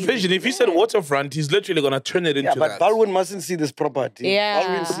 that's the vision. If he said waterfront, he's literally going to turn it into but that. Balwin mustn't see this property. Yeah.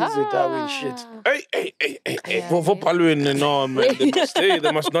 Balwin sees it, I win shit. Hey. For Paluin, no, man.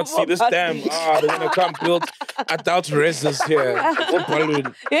 They must not see this dam. They're going to come build adult reses here. For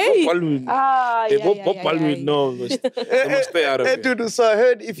Paluin. Hey. For Paluin. Paluin, no. They must stay out of Hey, here. dude, so I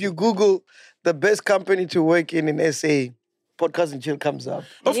heard if you Google the best company to work in SA, Podcast and Chill comes up.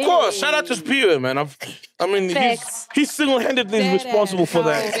 Of course, shout out to Sibiya, man. He's single-handedly responsible for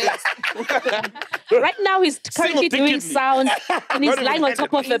that. Right now, he's currently doing sound and he's lying on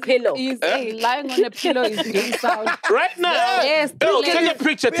top of a pillow. He's lying on a pillow, he's doing sound. Right now? Yes. Yo, take a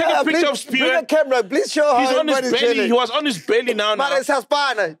picture. Take a picture of Bring a Sibiya. camera, please show He's how on his everybody's belly. chilling. He was on his belly now. But it's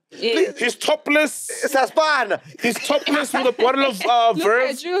Haspana. He's topless. It's Haspana. He's topless with a bottle of Look Verve.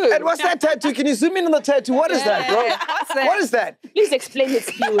 at you. And what's that tattoo? Can you zoom in on the tattoo? What is that, bro? What's that? What is that? Please explain it,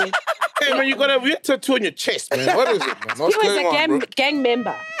 Spiwe. Hey, man, you got a weird tattoo on your chest, man. What is it, man? What's Spiwe is going a on, bro? gang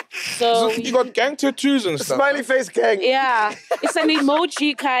member. So, You got gang tattoos and stuff. Smiley face gang. yeah, it's an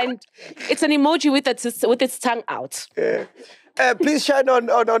emoji kind. It's an emoji with its tongue out. Please shine on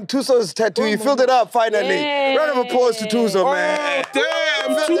Tuso's tattoo. He filled it up finally. Yay. Round of applause to Tuso, man.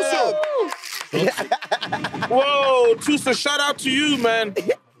 Damn, Tuso. Whoa, Tuso, shout out to you, man.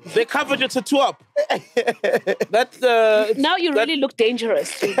 They covered your tattoo up. Now you really look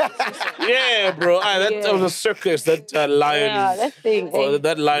dangerous. Too. Yeah, bro. That was a circus. That lion. Yeah, that thing.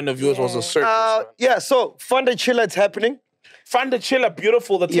 That line of yours was a circus. So Fun Day Chiller, it's happening. Fun the Chiller,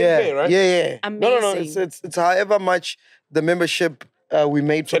 beautiful. The 10K, right? Yeah. Amazing. No. It's however much the membership we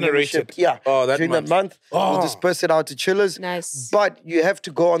made for Generated. membership. Yeah. Oh, that during month. that month, Oh. we'll disperse it out to chillers. Nice. But you have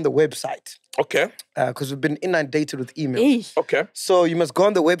to go on the website Okay. because we've been inundated with emails. Okay. So you must go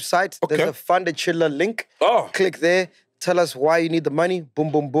on the website. Okay. There's a Fund a Chiller link. Oh. Click there. Tell us why you need the money. Boom,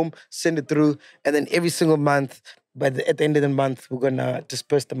 boom, boom. Send it through. And then every single month, at the end of the month, we're going to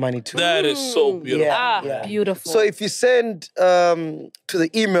disperse the money to That is so beautiful. Yeah. Beautiful. So if you send to the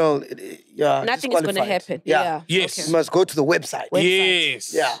email, Nothing is going to disqualified. happen. Yeah. Yes. You must go to the website.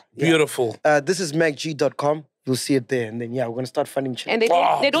 Yes. Yeah. Beautiful. This is MacG.com. you'll see it there. And then, we're going to start funding chillers. And they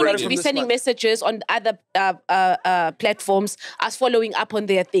don't need to from be this sending month. messages on other platforms as following up on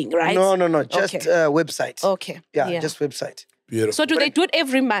their thing, right? No, just Okay. website. Okay. Yeah, just website. Beautiful. So do they do it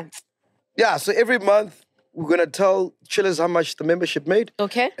every month? Yeah, so every month, we're going to tell chillers how much the membership made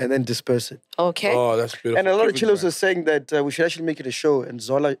Okay. and then disperse it. Okay. Oh, that's beautiful. And a lot of Keep it chillers going. are saying that we should actually make it a show, and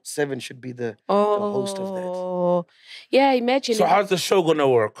Zola 7 should be the host of that. Oh, yeah. Imagine. So it. how's the show gonna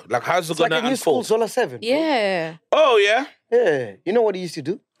work? Like, how's it It's like gonna a new school, unfold? Zola 7. bro. Yeah. Oh yeah, Yeah. You know what he used to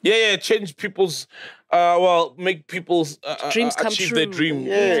do? yeah. Change people's, make people's Dreams come achieve their true.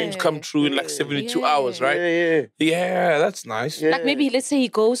 dreams come true in like 72 hours, right? Yeah. Yeah, that's nice. Yeah. Like maybe let's say he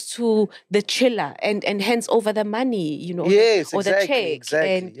goes to the chiller and hands over the money, Yes, or the exactly, check,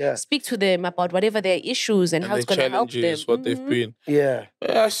 exactly, and yeah. speak to them about whatever their issues and how And it's the going to help them. challenges, what they've been. Yeah.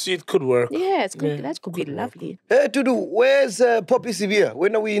 Yeah, I see it could work. Yeah, it's good. Yeah, That could be lovely. Hey, Tudu, where's Poppy Sibiya?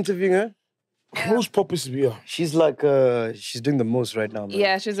 When are we interviewing her? Who's Poppy Sibiya? She's like, she's doing the most right now, man.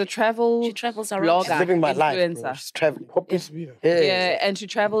 Yeah, she's a travel She travels around. blogger, She's living my life, bro. influencer. She's traveling. Poppy Sibiya. Yeah, and she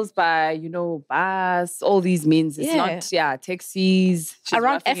travels by, bus, all these means. It's not, taxis. She's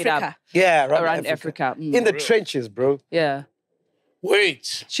Around roughing it up. Africa. Yeah, Around Africa. Mm. In the trenches, bro. Yeah.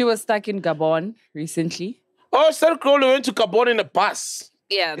 Wait. She was stuck in Gabon recently. Oh, Sir Crowley went to Gabon in a bus.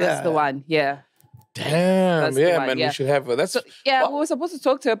 Yeah, that's Yeah. the one. Yeah. Damn. That's the Yeah, one, man, yeah. we should have her. That's Yeah, Wow. we were supposed to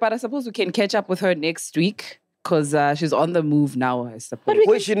talk to her, but I suppose we can catch up with her next week because she's on the move now, I suppose.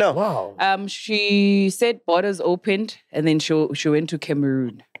 Where's she now? wow. She said borders opened and then she went to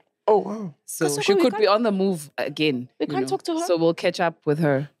Cameroon. Oh wow. So So she we could can't- be on the move again. We you can't know. talk to her? So we'll catch up with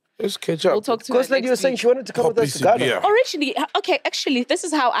her. Let's catch up. We'll talk to her. Because like you were next saying, week. she wanted to come with us to Poppy Ghana. Sibiya. Originally, okay, actually, this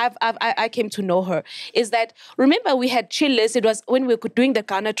is how I came to know her. Is that remember we had chillers? It was when we were doing the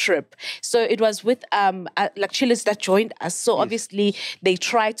Ghana trip. So it was with like chillers that joined us. So obviously they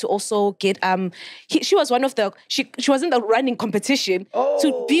tried to also get she was one of the she was in the running competition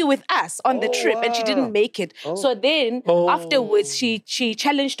to be with us on the trip, and she didn't make it. So then afterwards she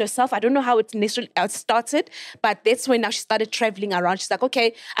challenged herself. I don't know how it initially started, but that's when now she started traveling around. She's like,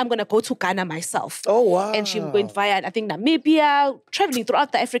 okay, I'm gonna go to Ghana myself. Oh, wow. And she went via, I think, Namibia, traveling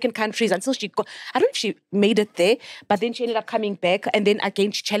throughout the African countries until she got, I don't know if she made it there, but then she ended up coming back. And then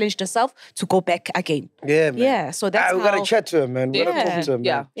again, she challenged herself to go back again. Yeah, man. Yeah, so that's we how... gotta chat to her, man. We gotta Yeah. talk to her, man.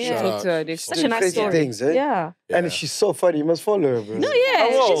 Yeah, Yeah. talk to her next Such week. a nice Crazy story. things, eh? Yeah. And she's so funny. You must follow her, bro. No, yeah,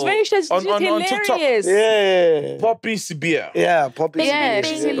 Oh, she's on TikTok. hilarious. Yeah. Poppy Sibiya. Yeah, Poppy. Yeah, Sibiya.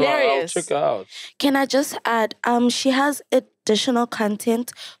 she's I'll hilarious. check her out. Can I just add, she has additional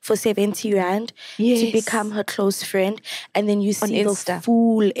content for 70 Rand to Yes. become her close friend, and then you see the Insta.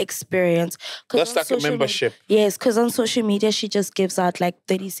 full experience. 'Cause That's on like a social membership. Yes, because on social media she just gives out like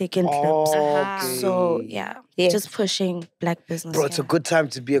 30-second clips. Okay. So yeah, Yes. just pushing black business. Bro, it's a good time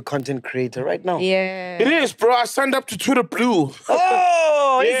to be a content creator right now. Yeah. It is, bro. I signed up to Twitter Blue.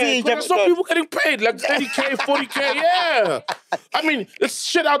 Oh, Yeah, easy. 'cause I saw people getting paid like 30K, 40K. Yeah. I mean, it's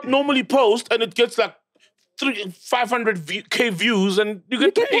shit out normally post and it gets like 500K views and you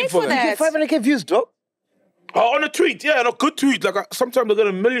get get paid paid for for that. that. 500K views, dog. Oh, on a tweet, yeah, on a good tweet. Like sometimes they get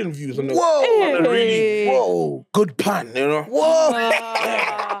 1 million views on a really Whoa. good pun, you know.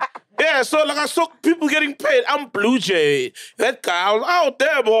 Whoa. Yeah, so like I saw people getting paid. I'm Blue Jay. That guy, I was out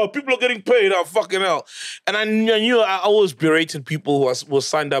there, boy. People are getting paid. Oh, fucking hell. And I knew I always berated people who was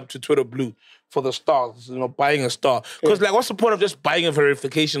signed up to Twitter Blue for the stars, buying a star. Because like, what's the point of just buying a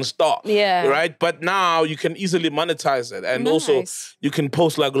verification star? Yeah. Right? But now you can easily monetize it. And also Nice. you can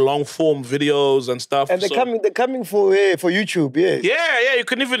post like long form videos and stuff. And they're So- coming for YouTube, yeah. yeah, you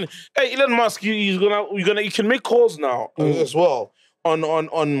can even Elon Musk, you can make calls now as well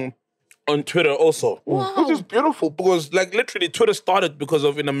on Twitter also. Which is beautiful because like literally Twitter started because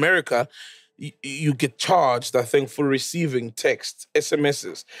of in America you get charged, I think, for receiving text,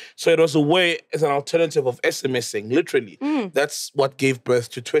 SMSs. So it was a way as an alternative of SMSing, literally. That's what gave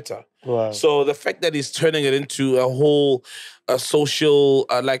birth to Twitter. Wow. So the fact that he's turning it into a whole social,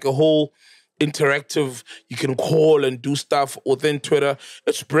 like a whole interactive, you can call and do stuff within Twitter.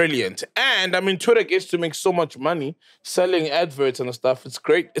 It's brilliant. And I mean, Twitter gets to make so much money selling adverts and stuff. It's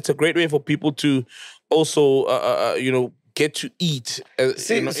great. It's a great way for people to also, get to eat in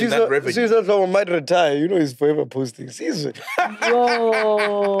that revenue. Caesar might retire. He's forever posting. Caesar.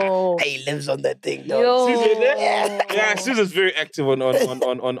 Yo. He lives on that thing, dog. Yo. Yeah, Susan's very active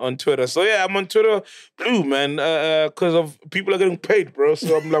on Twitter. So yeah, I'm on Twitter Blue, man, because of people are getting paid, bro.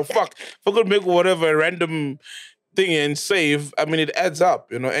 So I'm like, fuck, if I could make whatever random thing and save, I mean, it adds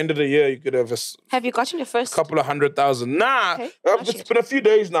up. You know, end of the year, you could have Have you gotten your first? couple of 100,000. Nah, Okay, not it's yet. been a few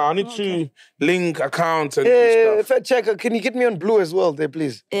days now. I need to link accounts and Hey, stuff. fact checker, can you get me on blue as well there,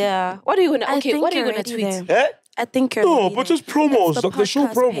 please? Yeah. What are you gonna? I Okay. think What are you you're gonna already tweet? there. Eh? I think you're No, already but there. just promos, It's like the show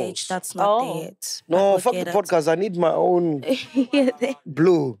podcast promos. page that's not Oh. there yet. No, I fuck the forget it. podcast. I need my own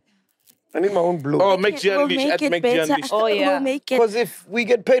blue. I need my own blue. Oh, MacG We'll Unleashed make at it MacG better. Unleashed. Oh, yeah. We'll make it. Because if we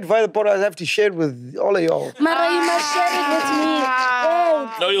get paid via the podcast, I have to share it with all of y'all. Mara, you must share it with me.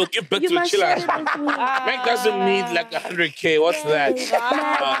 Hey, No, you'll give back you to the must share chiller. it with me. Mac doesn't need like 100K. What's that?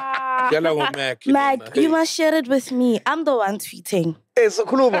 Yalla go Mac. Mag, you must share it with me. I'm the one tweeting. Hey, so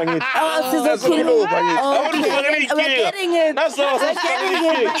cool, man. Oh, That's cool, man. Okay, we're getting it. That's all. We're getting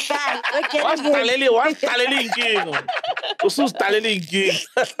it, my guy. We're getting it. What's Taleli King? Who's Taleli King?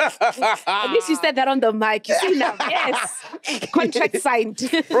 At least you said that on the mic. You see now? Yes. Contract signed.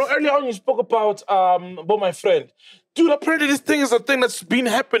 Bro, earlier on you spoke about my friend. Dude, apparently this thing is a thing that's been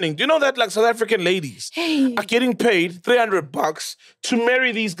happening. Do you know that like South African ladies are getting paid $300 to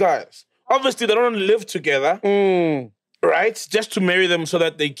marry these guys? Obviously, they don't live together, right? Just to marry them so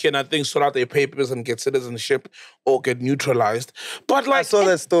that they can, I think, sort out their papers and get citizenship or get neutralized. But like I saw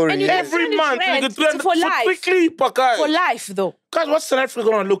that story. And you yeah. have every month, you get 300 for life. quickly, guys. For life, though. Guys, what's South Africa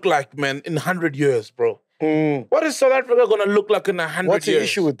gonna look like, man, in 100 years, bro? What is South Africa gonna look like in 100 What's years? the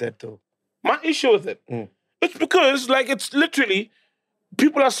issue with that, though? My issue with it, it's because, like, it's literally,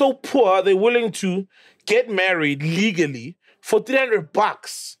 people are so poor, they're willing to get married legally for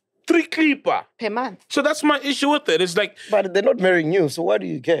 $300. 3 klipa. Per month. So that's my issue with it. It's like, But they're not marrying you, so why do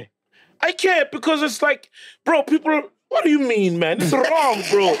you care? I care because it's like, bro, people, what do you mean, man? It's wrong,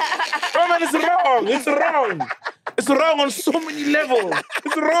 bro. Bro, man, it's wrong. It's wrong. It's wrong on so many levels.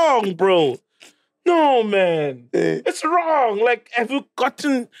 It's wrong, bro. No, man. It's wrong. Like, have you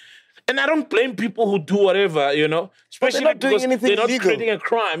gotten... And I don't blame people who do whatever, you know? Especially not doing because anything they're not illegal. committing a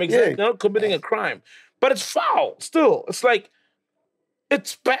crime. Exactly. Yeah. They're not committing a crime. But it's foul still. It's like,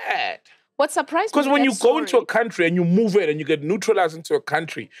 it's bad. What surprised me? Because when with you that go into a story- country and you move in and you get neutralized into a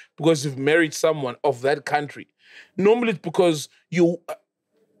country because you've married someone of that country, normally it's because you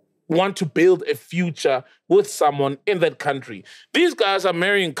want to build a future with someone in that country. These guys are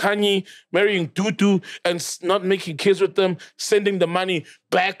marrying Kanye, marrying Tutu, and not making kids with them, sending the money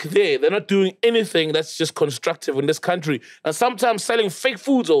back there. They're not doing anything that's just constructive in this country. And sometimes selling fake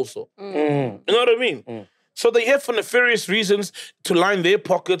foods also. You know what I mean? So they're here for nefarious reasons to line their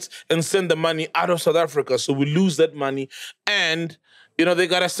pockets and send the money out of South Africa. So we lose that money. And, you know, they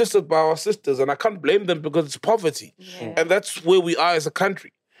got assisted by our sisters. And I can't blame them because it's poverty. And that's where we are as a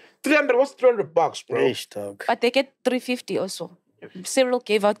country. 300, what's $300, bro? Ish, dog. But they get 350 also. Cyril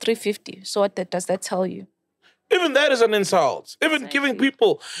gave out 350. So what does that tell you? Even that is an insult. Even giving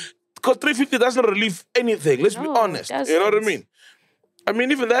people, because 350 doesn't relieve anything. Let's be No, honest. it You know what I doesn't. mean? I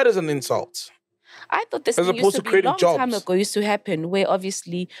mean, even that is an insult. I thought this As thing opposed used to to be a creating long time jobs. ago used to happen where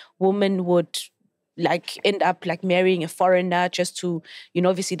obviously women would like end up like marrying a foreigner just to, you know,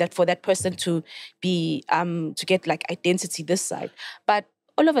 obviously that for that person to be to get like identity this side. But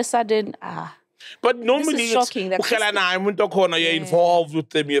all of a sudden, But normally is shocking that you're involved with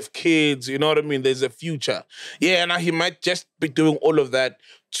them, you have kids, you know what I mean? There's a future. Yeah, now he might just be doing all of that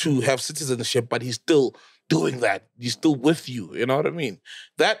to have citizenship, but he's still doing that. He's still with you, you know what I mean?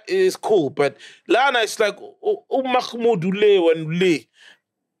 That is cool, but Lana, it's like,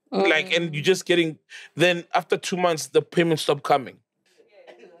 like, and you're just getting, then after 2 months, the payments stop coming.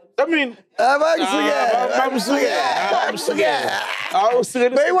 I mean, I'm scared.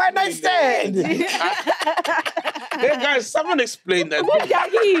 But when I stand. Hey guys, someone explain that.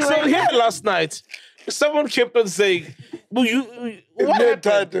 So here last night, someone kept on saying, what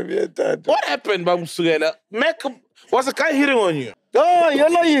happened? What happened, Bamsugela? Mac, was a guy hitting on you? Oh, you're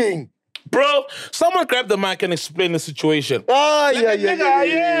lying. Bro, someone grab the mic and explain the situation. Oh, Yeah,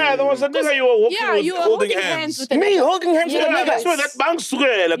 there was a nigga you were walking yeah, with you were holding holding hands. with a Me holding hands with a Yeah, nigga. that's where that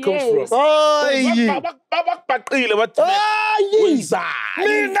Bamsugela comes from. Oh,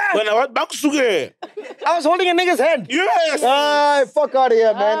 When I was Bamsugela. I was holding a nigga's hand. Yes. Ah, fuck out of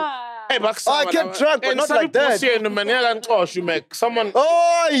here, man. Hey, I get drunk, but not like that. Someone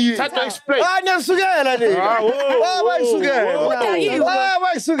Oh, try to explain. Nyasugela, nigga. Ah, whoa, Ah, why whoa, Sugela? whoa. What are you? Ah,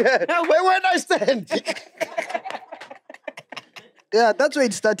 why Sugela? Where I stand? Yeah, that's where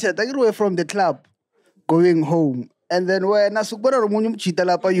it started. I were from the club, going home. And then when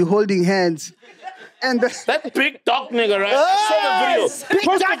you holding hands. And That big dog nigga, right? I saw the video.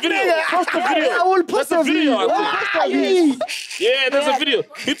 Post the video. Post the video. I will post There's a video. I will I post think. a video. Yeah, there's a video.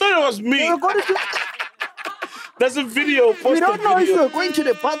 He thought it was me. We're going to- There's a video. Post We don't the know if video. you're going to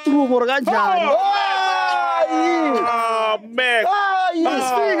the bathroom or Oh, Ah, Mac.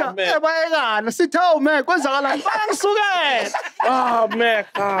 Speaker. man. Bayekana sithawu man kwenzakalani bangisukela. Ah, Mac.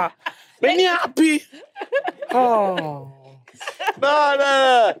 Ah. Benyapi. Oh. No. Oh,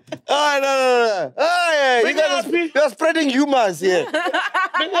 no. Oh, yeah. You're spreading humors here.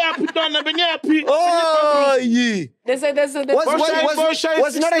 Benyapi, Donna, Benyapi. Oh, yeah. There's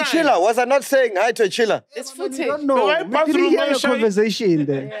Was not a chiller? Was I not saying hi to a chiller? It's footage. No, we didn't hear your conversation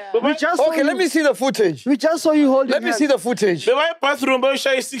there. We just saw Okay, let me see the footage. We just saw you holding Let me see the footage. The white bathroom,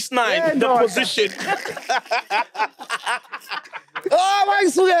 Bosha is 6'9", the no, position. Oh, my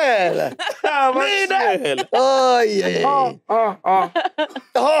swear. Oh, yeah.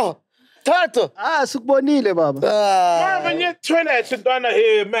 Oh, Tato. Sukubonile baba. When you toilet, you done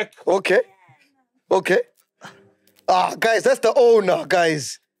here, Mac. Okay. Guys, that's the owner,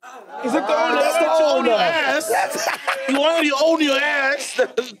 guys. Is it the owner? That's the You own your owner. ass. You want to own your ass.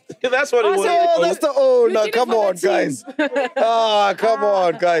 That's what it was. Oh, that's the owner. did it Come for on, the team. guys. Come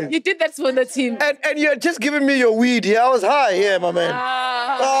on, guys. You did that for the team. And you're just giving me your weed here. I was high here, my man.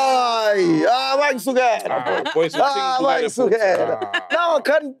 Wang Sugan. Boys, Wang Sugan. Now I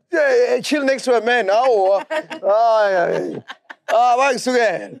can't chill next to a man. Wang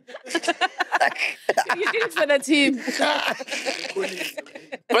Sugan. You did it for the team.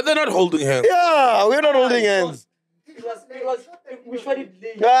 But they're not holding hands. Yeah, we're not holding hands.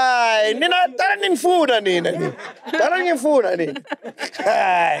 Ay, nina taraning food nina. Taraning food nina.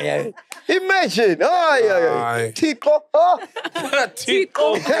 Ay. Imagine. Ay. Tico.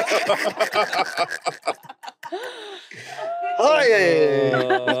 Tico.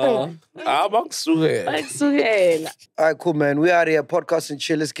 Maksugela. All right, cool, man. We out here, podcast and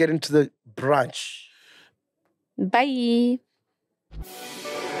chill. Let's get into the brunch. Bye.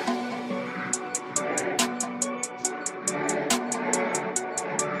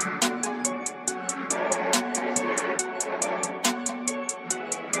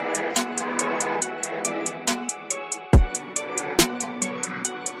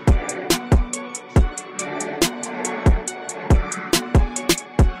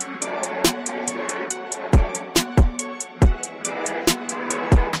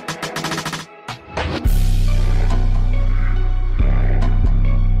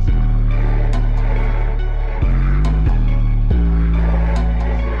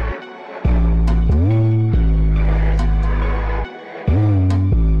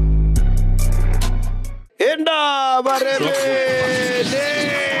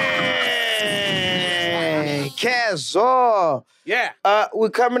 Kezo. Yeah. We're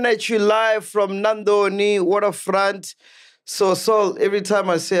coming at you live from Nandoni Waterfront. So every time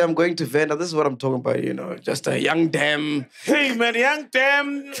I say I'm going to Venda, this is what I'm talking about, you know, just a young dam. Hey, man, young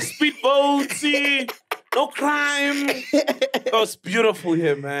damn, speedboats, no crime. Oh, it's beautiful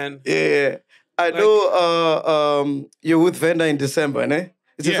here, man. Yeah. I know you're with Venda in December, eh?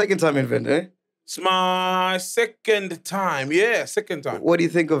 It's your second time in Venda, eh? It's my second time. Yeah, second time. What do you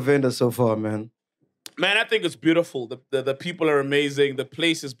think of Venda so far, man? Man, I think it's beautiful. The people are amazing. The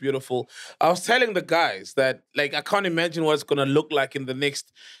place is beautiful. I was telling the guys that, like, I can't imagine what it's going to look like in the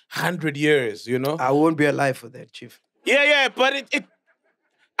next 100 years, you know? I won't be alive for that, Chief. Yeah, but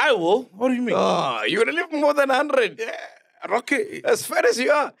I will. What do you mean? Oh, you're going to live more than 100. Yeah, Rocky. As fat as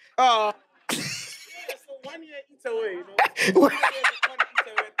you are. Yeah, so 1 year eats away, you know? 1 year eats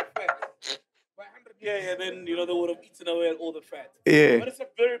away the fat. By 100 years, then, you know, they would have eaten away all the fat. Yeah. But it's a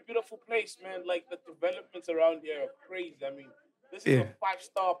very beautiful place, man. Like, the developments around here are crazy. I mean, this is a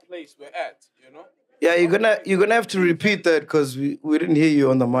 5-star place we're at, you know? Yeah, you're gonna have to repeat that because we didn't hear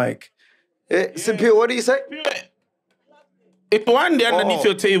you on the mic. Sibiya, what do you say? If one day underneath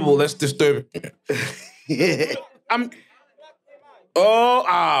your table, that's disturbing. Yeah.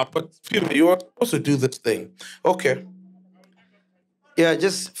 But you are supposed to do this thing. Okay. Yeah,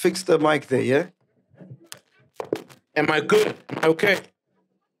 just fix the mic there, yeah? Am I good? Am I okay?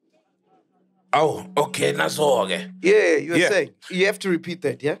 Oh, okay. That's all, okay. Yeah, you were saying. You have to repeat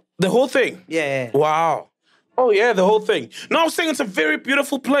that, yeah? The whole thing? Yeah. Wow. Oh, yeah, the whole thing. No, I was saying it's a very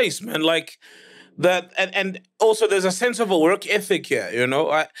beautiful place, man. Like, that, and also there's a sense of a work ethic here, you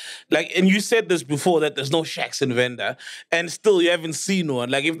know? And you said this before, that there's no shacks in Venda, and still you haven't seen one.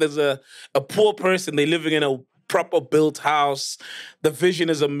 Like, if there's a poor person, they're living in a proper built house, the vision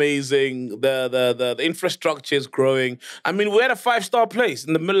is amazing, the infrastructure is growing. I mean, we're at a 5-star place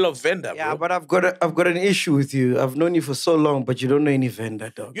in the middle of Venda, Yeah, bro. but I've got an issue with you. I've known you for so long, but you don't know any Venda,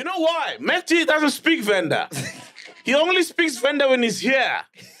 dog. You know why? MacG doesn't speak Venda. He only speaks Venda when he's here.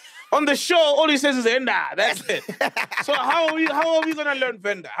 On the show, all he says is Venda. That's it. So how are we gonna learn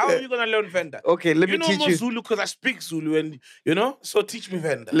Venda? How are you gonna learn Venda? Okay, let me know teach more you. Zulu because I speak Zulu, and you know. So teach me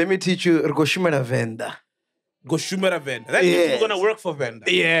Venda. Let me teach you Rgoshimena Venda. go shumera vendor. That means Yes. you're gonna work for vendor.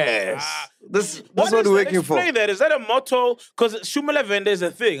 Yes. This is what is we're working for. Explain that. Is that a motto? Because shumera vendor is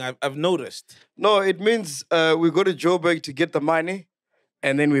a thing I've noticed. No, it means we go to Joburg to get the money,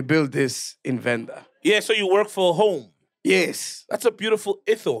 and then we build this in Venda. Yeah, so you work for home. Yes. That's a beautiful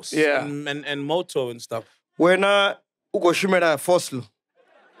ethos. Yeah. And motto and stuff. When ugo shumera foslo.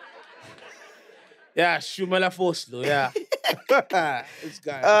 Yeah, shumela foslo. Yeah. This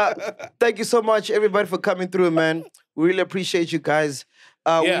guy. Thank you so much, everybody, for coming through, man. We really appreciate you guys.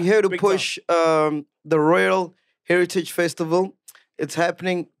 Yeah, we're here to big push the Royal Heritage Festival. It's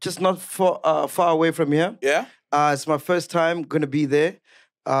happening just not far away from here. Yeah. It's my first time gonna be there.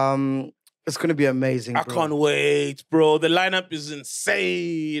 It's gonna be amazing. I bro. can't wait, bro. The lineup is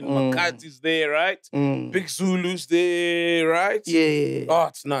insane. Makhadzi's there, right? Big Zulu's there, right? Yeah. Oh,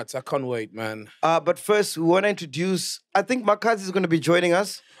 it's nuts. I can't wait, man. But first, we want to introduce. I think Makhadzi is going to be joining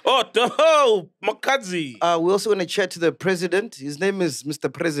us. Oh, Makhadzi. We're also going to chat to the president. His name is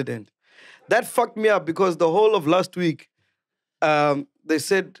Mr. President. That fucked me up because the whole of last week, they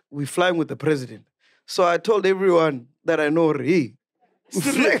said we're flying with the president. So I told everyone that I know, hey,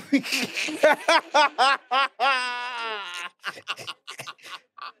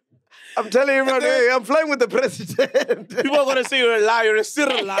 I'm telling everyone, hey, I'm flying with the president. People are gonna say you're a liar. You're a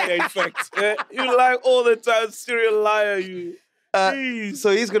serial liar, in fact. You lie all the time, serial liar. You. Jeez. So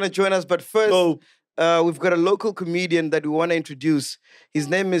he's going to join us. But first, Oh. we've got a local comedian that we want to introduce. His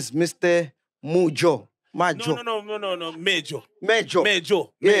name is Mr. Mujo. Majo. No. Mejo. Mejo.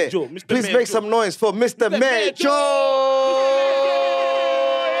 Mejo. Yeah. Mejo. Mr. Please Mejo. make some noise for Mr. Mejo.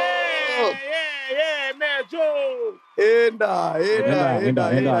 Yeah, Mejo. Enda.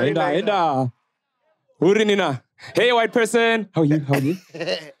 Huri Nina. Hey, white person. How are you?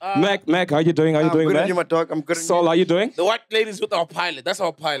 Mac, how you doing? How you I'm doing, good man? at you, my dog. I'm good at Sol, you. how you doing? The white lady's with our pilot. That's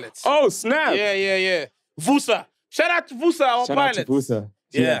our pilot. Oh, snap. Yeah. Vusa. Shout out to Vusa, our Shout pilot. out to Vusa.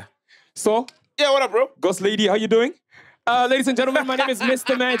 Yeah. So, Yeah, what up, bro? Ghost Lady, how you doing? Ladies and gentlemen, my name is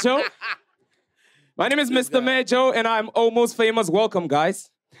Mr. Majo. My name is Mr. Majo, and I'm almost famous. Welcome, guys.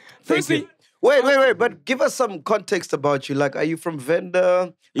 Firstly, Wait, but give us some context about you. Like, are you from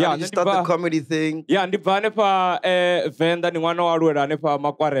Venda? Yeah, How did you start the comedy thing? yeah, ndibva nepa Venda ni mwana wa Rwera nepa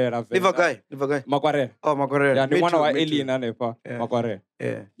Makwarera. Live guy. Makwarera. Oh, my God. Yeah, ni mwana wa Me too. Alien nepa Yeah. Makwarera.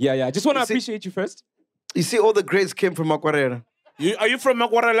 Yeah. Yeah. Just want to You see- appreciate you first. You see, all the greats came from Makwarera. Are you from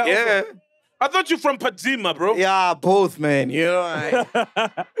Makwarela? Yeah. I thought you from Padzima, bro. Yeah, both, man. You know,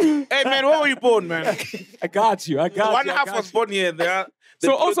 Hey, man, where were you born, man? I got you. One half was born here. They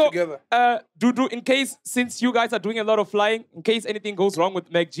So put also, together. Dudu, in case, since you guys are doing a lot of flying, in case anything goes wrong with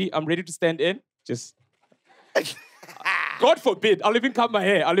MacG, I'm ready to stand in. Just, God forbid, I'll even cut my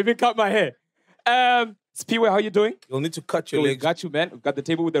hair. Spiwe, how you doing? You'll need to cut your We legs. got you, man. We've got the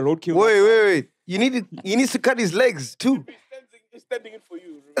table with the roadkill. wait. He needs to cut his legs, too. He's standing in for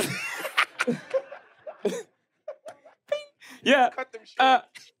you. Yeah. Cut them short.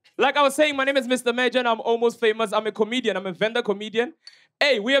 Like I was saying, my name is Mr. Major and I'm almost famous. I'm a comedian. I'm a vendor comedian.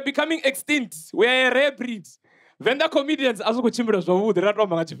 Hey, we are becoming extinct. We are a rare breed. Vendor comedians, hey,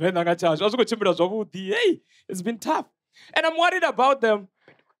 it's been tough. And I'm worried about them.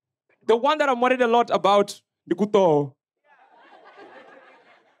 The one that I'm worried a lot about, the Kuto.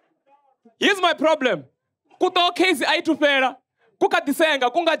 Here's my problem. Kuto case aitufera. Kuka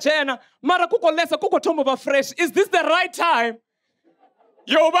disenga, kunga jena. Mara kuko lesa, kuko tomo fresh. Is this the right time?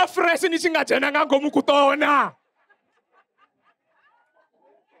 Yo, ba fresh ni chinga jena nga ngomu kutona.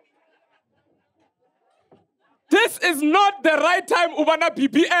 This is not the right time, Ubana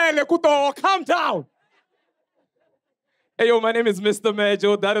BBL kuto. Calm down. Hey, yo, my name is Mr.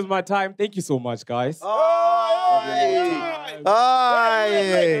 Majo. That is my time. Thank you so much, guys. Hi,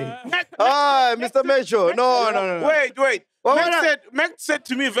 Mr. Mecho. No. Wait. Mac said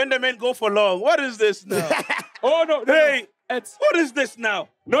to me, vendor men go for long. What is this now? Oh, no. Hey, It's, what is this now?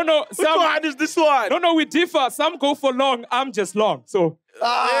 no. Which one is this one? No, we differ. Some go for long. I'm just long. So,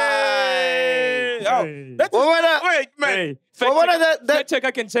 Hey. Oh, Hey. that's wait, man. hey, Fact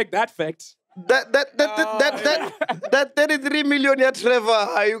checker can check that fact. That 33 million yet Trevor,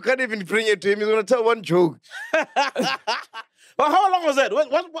 you can't even bring it to him. He's gonna tell one joke. Well, how long was that?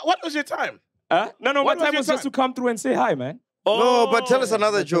 What was your time? No, my What was time your was just time? to come through and say hi, man. No, but tell us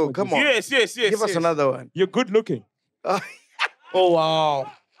another joke. Come on. Yes. Give us another one. You're good looking. Oh,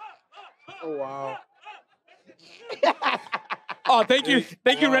 wow. Oh, thank you,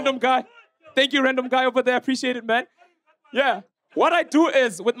 random guy. Thank you, random guy over there. Appreciate it, man. Yeah. What I do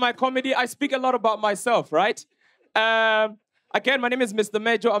is, with my comedy, I speak a lot about myself, right? Again, my name is Mr.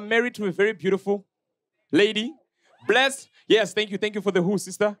 Majo. I'm married to a very beautiful lady. Blessed. Yes, thank you. Thank you for the who,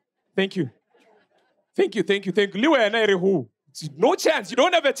 sister. Thank you. Thank you. Liwe and I who? No chance. You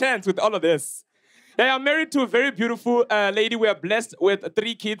don't have a chance with all of this. Yeah, I'm married to a very beautiful lady. We are blessed with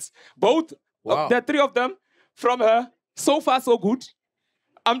 3 kids. Both, there are 3 of them from her. So far, so good.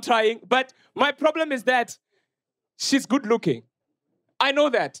 I'm trying. But my problem is that she's good looking. I know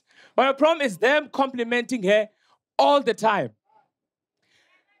that. But my problem is them complimenting her all the time.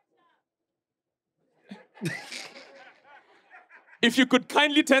 If you could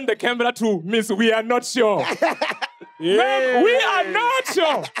kindly turn the camera to Miss, we are not sure. Ma'am, we are not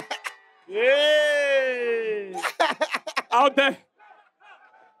sure.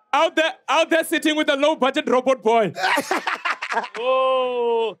 Out there sitting with a low budget robot boy.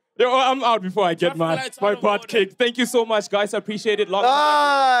 Oh, yo, I'm out before I get my butt kicked. Thank you so much, guys. I appreciate it. Means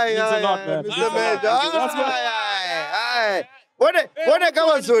a lot, man. Mr. When I come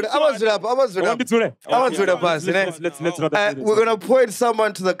on to the pass, we're gonna point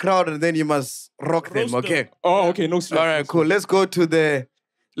someone to the crowd and then you must rock them, okay? Oh, okay, no stress. All right, cool. Let's go to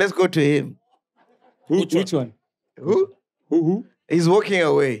him. Which one? Who? He's walking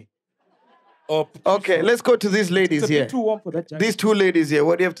away. Oh, okay, let's go to these ladies here. Too warm for that jacket. These 2 ladies here.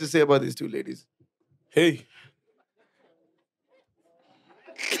 What do you have to say about these 2 ladies? Hey.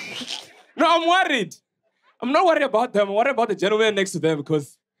 No, I'm worried. I'm not worried about them. I'm worried about the gentleman next to them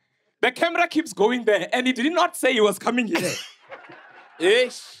because the camera keeps going there and he did not say he was coming here.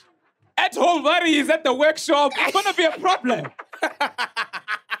 Yes. At home, where he is at the workshop, it's going to be a problem.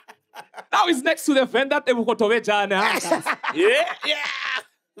 Now he's next to the vendor. Yeah.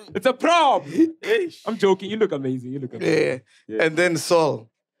 It's a problem. I'm joking. You look amazing. Yeah. And then Saul.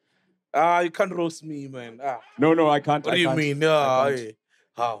 You can't roast me, man. No, I can't. What do you mean? No,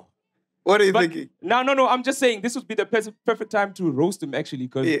 how? What are you thinking? No. I'm just saying this would be the perfect time to roast him, actually,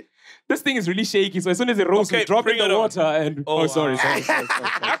 because this thing is really shaky. So as soon as it roasts, we drop in the water and... Oh, sorry.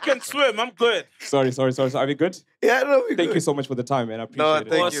 I can swim. I'm good. Sorry. Are we good? Yeah, no, we're Thank you so much for the time, man. I appreciate it.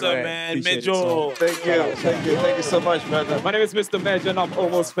 Thank you, man. Thank you so much, brother. My name is Mr. MacG and I'm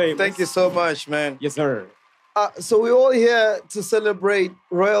almost famous. Thank you so much, man. Yes, sir. So we're all here to celebrate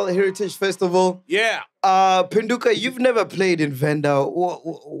Royal Heritage Festival. Yeah. Penduka, you've never played in Venda.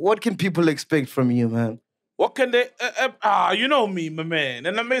 What can people expect from you, man? What can they? You know me, my man.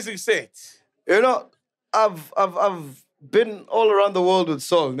 An amazing set. You know, I've been all around the world with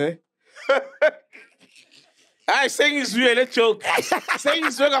Saul, ne? I saying it's real, let's joke. Saying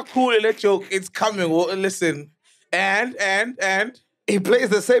it's very cool, let's joke. It's coming. Well, listen, and he plays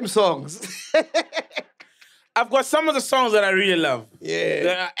the same songs. I've got some of the songs that I really love. Yeah.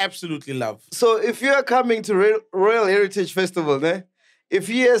 That I absolutely love. So if you are coming to Royal Heritage Festival, ne? If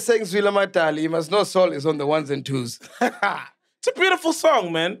you hear Sengswila Matali, you must know Saul is on the 1s and 2s. It's a beautiful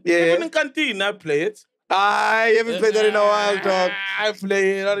song, man. Yeah. Even in Canteen, I play it. I haven't played that in a while, dog. I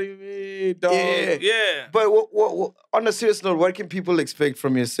play it. What do you mean, dog? Yeah. But on a serious note, what can people expect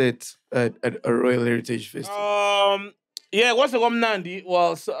from your set at a Royal Heritage Festival? Yeah, what's the Nandi?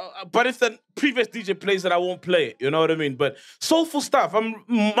 Well, but it's the previous DJ plays that I won't play. You know what I mean? But soulful stuff. I'm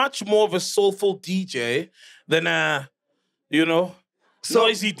much more of a soulful DJ than noisy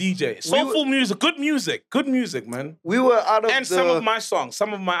DJ. Soulful music, good music, man. We were out of some of my songs,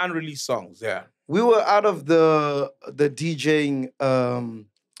 some of my unreleased songs. Yeah, we were out of the DJing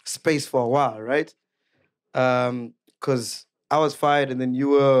space for a while, right? Because I was fired, and then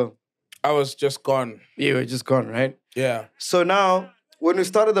I was just gone. You were just gone, right? Yeah. So now, when we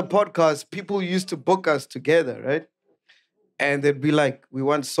started the podcast, people used to book us together, right? And they'd be like, we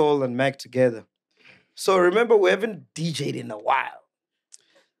want Saul and Mac together. So remember, we haven't DJ'd in a while.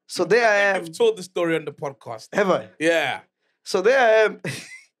 So there I am. I've told the story on the podcast. Have I? Yeah. So there I am.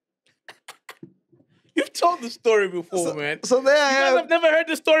 You've told the story before, man. So there I am. You guys have never heard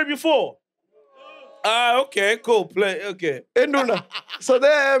the story before. Okay, cool. Play, okay. So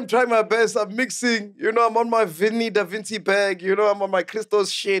there I am trying my best. I'm mixing. I'm on my Vinny Da Vinci bag. I'm on my Christos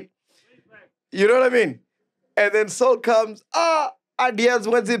shit. You know what I mean? And then Saul comes. Ideas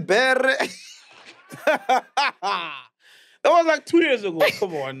when's it better? That was like 2 years ago.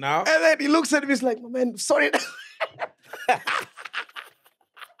 Come on now. And then he looks at me. He's like, "My man, sorry."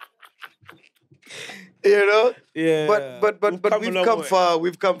 Yeah. But we've come far.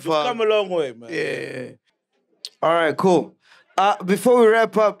 We've come a long way, man. Yeah. All right, cool. Before we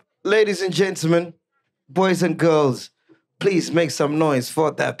wrap up, ladies and gentlemen, boys and girls, please make some noise for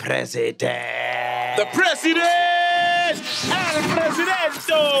the president. The president! The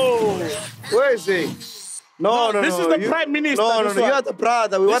presidento! Where is he? No. This is the prime minister. No. You are the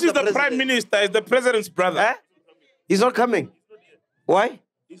brother. This is the prime minister. It's the president's brother. Eh? He's not coming. Why?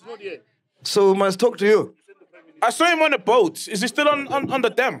 He's not yet. So we must talk to you. I saw him on a boat. Is he still on the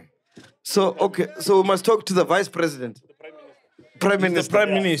dam? So, okay, so we must talk to the vice president. Prime The Minister.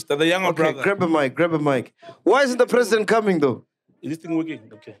 Prime Minister, the younger Okay, brother. grab a mic. Why isn't the president coming though? Is this thing working?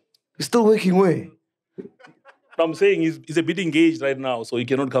 Okay. He's still working where? I'm saying he's a bit engaged right now, so he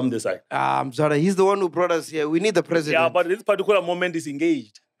cannot come this side. I'm sorry, he's the one who brought us here. We need the president. Yeah, but this particular moment is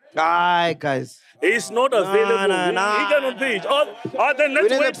engaged. Aye, guys. He's not available. Nah. He cannot reach. Then let's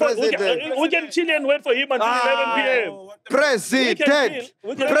need wait the for. president. We can chill and wait for him until 11 p.m. President.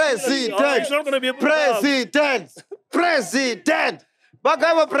 We can chill. It's not going to be a President.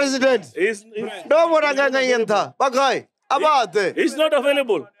 Bagay president. No more yenta. Bagay. Abate. He's not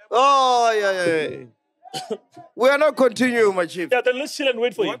available. Oh, yeah. We are not continuing, my chief. Yeah, then let's chill and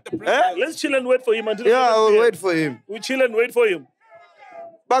wait for him. Let's chill and wait for him until. Yeah, we'll wait for him. We chill and wait for him.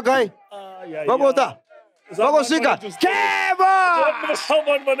 Bagay. Bagota. Bagosika. Keba!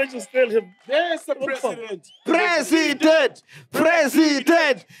 Someone managed to steal him. There's the president.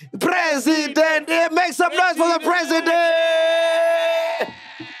 President. Make some noise for the president.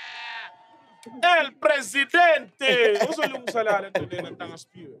 El Presidente.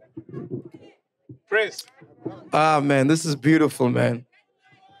 Press. Ah, man, this is beautiful, man.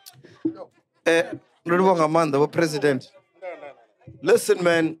 Amanda, president. Listen,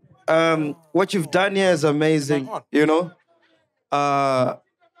 man, what you've done here is amazing. You know,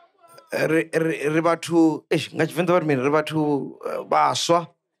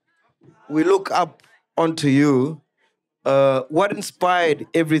 we look up onto you. What inspired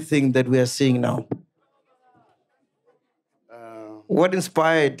everything that we are seeing now? What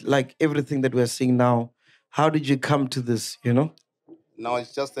inspired like everything that we are seeing now? How did you come to this? You know? No,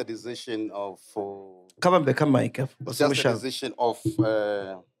 it's just a decision of. Come on, become Mike. It's just a decision of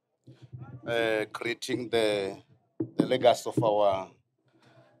creating the legacy of our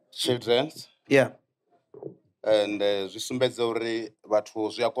children. Yeah. And zvisumbedze uri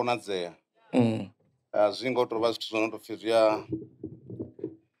vathu zviyakonadzea. Zvingotova zvithu zvinotopfi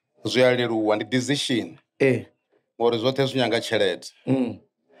zviyaleruwa ndi decision. Ngori zvote zvinyanga tshelede.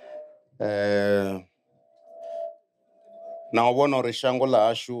 Na ubona uri shango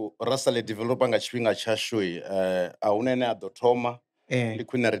ḽahashu ra sale developer nga tshifhinga tshashu ahuna ene a ḓo thoma ndi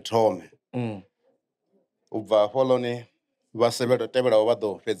khwine ri thome. Ubva hafhaḽoni vhasevhelo tevhelaho vha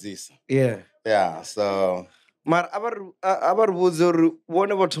ḓo fhedzisa. Yeah, so mara a va ri vhudze uri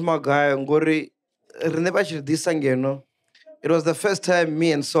vone vho thoma gai ngori rine vha tshi ri ḓisa ngeno. It was the first time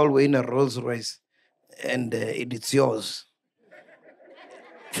me and Saul were in a Rolls Royce and it's yours.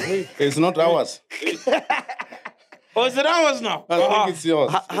 It's not ours. Oh, is it ours now? I think it's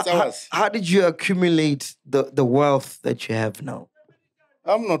yours. It's ours. How did you accumulate the wealth that you have now?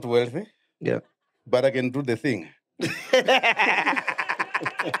 I'm not wealthy. Yeah. But I can do the thing.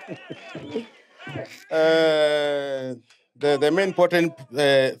 The main important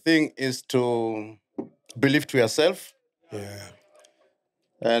thing is to believe to yourself. Yeah.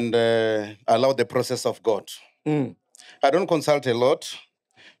 And allow the process of God. I don't consult a lot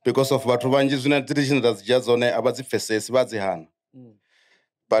because of vathu vanji zwine tradition dzadzidya dzone a vha dzi pfesesi vha dzi hana.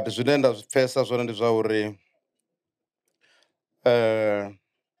 But zwine nda zwi pfesa zwone ndi zwa uri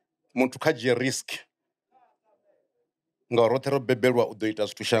muthu kha dzhie risk nga roṱhe ro bebelwa u ḓo ita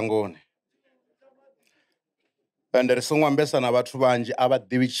zwithu shangoni. And ri songo ambesa na vhathu vanzhi a vha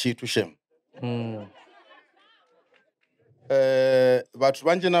ḓivhi tshithu shem. Vhathu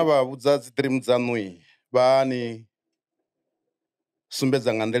vanzhi na vha vhudza dzi dream dzaṋu vha ni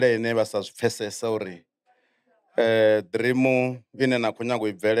sumbedza nga nḓila ine vha sa zwi pfesesa uri dream ine na khou nyaga u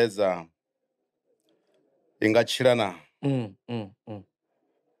i bveledza i nga tshila na.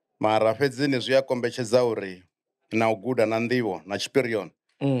 Mara fhedzini zwi a kombetshedza uri na u guda na nḓivho na tshipirioni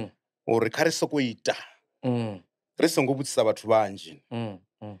uri kha ri soko ita ri songo vhudzisa vhathu vanzhi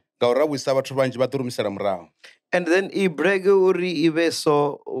ngauri ra vhudzisa vhathu vanzhi vha ḓo rumisela murahu. And then I brege uri ibe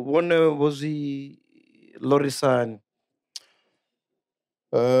so vone vho zwi lorisani.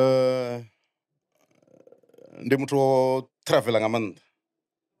 Ndi muthu wo travela nga maanḓa.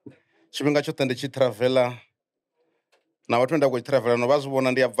 Tshifhinga tshoṱhe ndi tshi travela na vhathu nda khou travela no vha zwi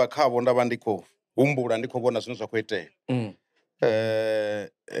vhona ndi a bva khavho nda vha ndi khou humbula ndi khou vhona zwine zwa khou itea.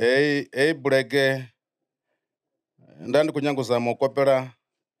 Hey bulege nda ndi khou nyaga u zama u kopela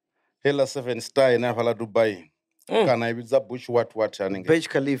heiḽa 7 star ine hafhaḽa Dubai. Kana I vhidza Bush what haningei. Burj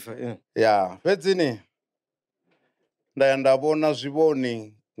Khalifa, yeah. Fhedzini nda ya nda vhona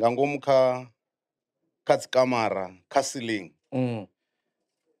zwivhoni nga ngomu kha dzikamara kha ceiling.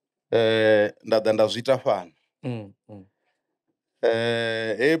 Nda ḓa nda zwi ita fhano.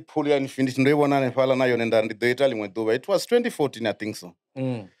 Hey pool ya Infinity ndo I vhona hanefhaḽa na yone nda ndi ḓo ita ḽiṅwe ḓuvha. It was 2014 I think so.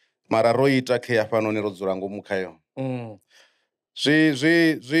 Mara ro ita khe ya fhanoni ro dzula ngomu kha yone.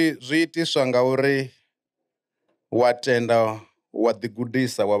 zviitiswa ngauri watenda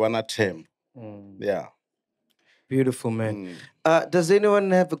wadigudisa wava na tembo. Yeah. Beautiful, man. Does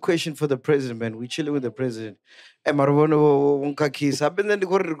anyone have a question for the president, man? We chilling with the president. And Marvono Wonkakis. I've been then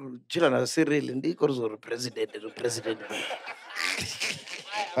to chill on a serial and the president.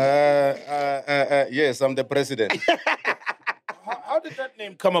 Yes, I'm the president. How did that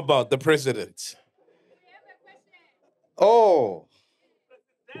name come about, the president? Oh,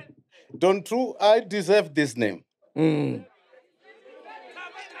 don't you? I deserve this name. You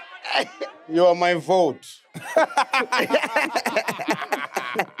are my vote.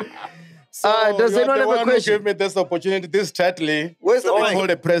 Does anyone have a question? Give me this opportunity, this title. Where's the mic?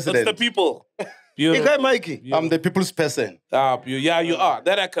 The president. That's the people. Beautiful. Mikey. I'm the people's person. Yeah, you are.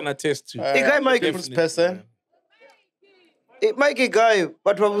 That I can attest to. People's person. Mikey guy,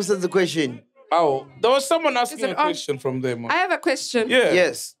 what was the question? Oh, there was someone asking a question from them. I have a question. Yeah.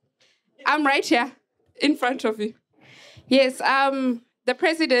 Yes. I'm right here in front of you. Yes, the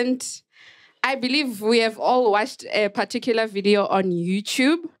president, I believe we have all watched a particular video on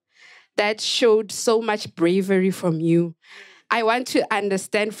YouTube that showed so much bravery from you. I want to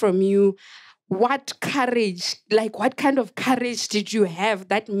understand from you what courage, like what kind of courage did you have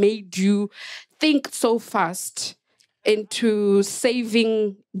that made you think so fast into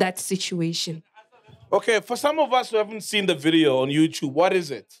saving that situation? Okay, for some of us who haven't seen the video on YouTube, what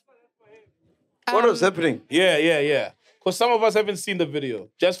is it? What was happening? Yeah. Because some of us haven't seen the video.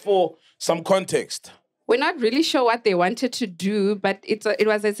 Just for some context. We're not really sure what they wanted to do, but it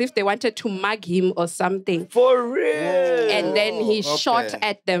was as if they wanted to mug him or something. For real? And then he shot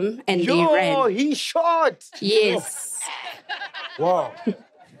at them and they ran. He shot. Yes. Wow.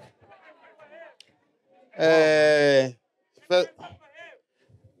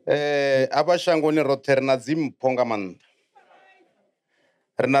 Abashangoni roternazim pongaman.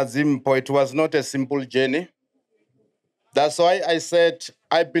 Renazimpo, it was not a simple journey. That's why I said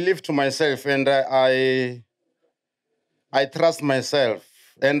I believe to myself and I trust myself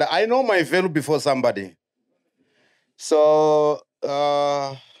and I know my value before somebody. So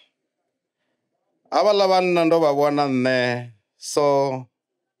so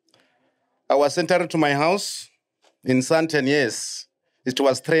I was entered to my house in Santon, yes. It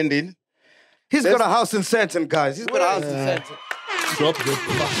was trending. He's got a house in Santon, guys. He's got a house in Santon. Wait, I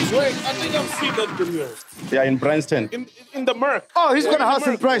think I've seen that video. Yeah, in Bryanston. In the Merc. Oh, he's got a house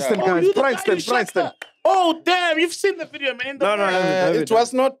in Bryanston, guys. Bryanston. Oh, damn, you've seen the video, man. It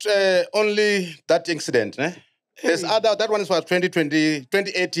was not only that incident. There's other, that one was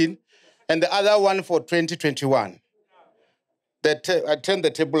 2018, and the other one for 2021. I turned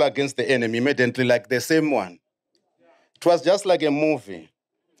the table against the enemy immediately, like the same one. It was just like a movie.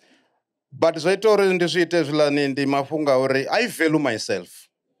 But I value myself.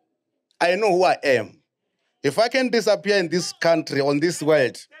 I know who I am. If I can disappear in this country, on this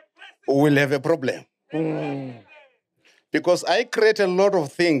world, we'll have a problem. Because I create a lot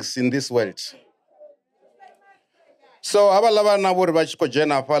of things in this world. So I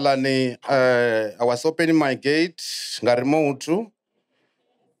was opening my gate,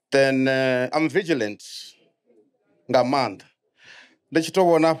 then I'm vigilant. There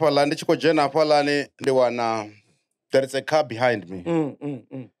is a car behind me.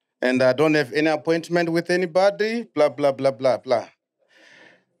 And I don't have any appointment with anybody, blah, blah, blah, blah, blah.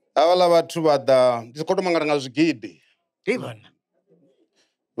 I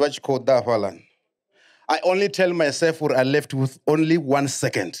only tell myself I left with only 1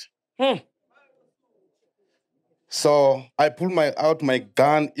 second. So I pull out my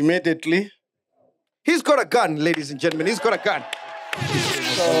gun immediately. He's got a gun, ladies and gentlemen. He's got a gun.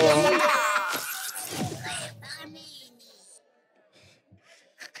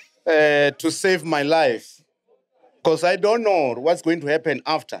 To save my life. Because I don't know what's going to happen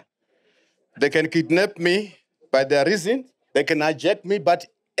after. They can kidnap me by their reason. They can hijack me, but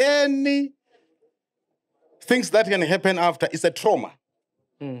any things that can happen after is a trauma.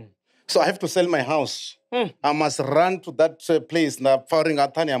 So I have to sell my house. I must run to that place.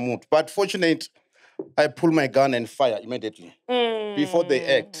 But fortunately, I pull my gun and fire immediately before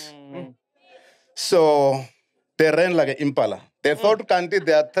they act. So they ran like an impala. They thought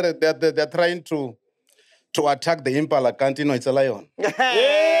they're trying to attack the impala. No, it's a lion.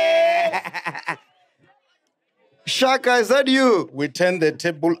 Shaka, is that you? We turn the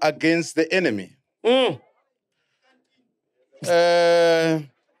table against the enemy.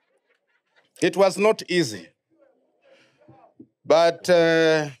 It was not easy. But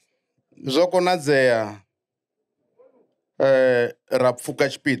Zokonadzea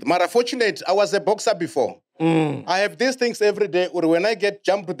Rapfuka speed. Mara fortunate, I was a boxer before. I have these things every day. Or when I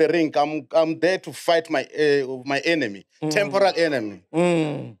jump to the ring, I'm there to fight my enemy, temporal enemy.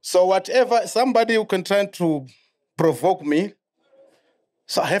 So whatever, somebody who can try to provoke me,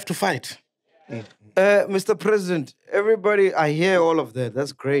 so I have to fight. Mr. President, everybody, I hear all of that.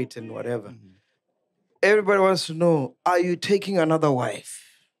 That's great and whatever. Everybody wants to know, are you taking another wife?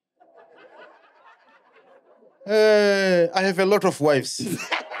 I have a lot of wives.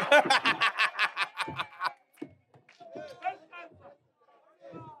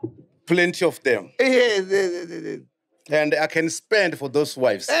 Plenty of them. And I can spend for those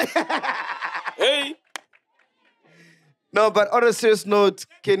wives. Hey. No, but on a serious note,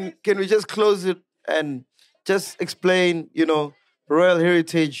 can we just close it and just explain, Royal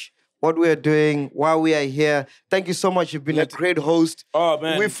Heritage, what we are doing, why we are here. Thank you so much. You've been a great host. Oh,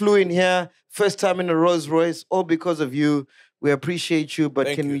 man. We flew in here, first time in a Rolls Royce, all because of you. We appreciate you, but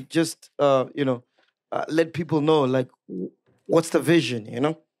we just, let people know, like, what's the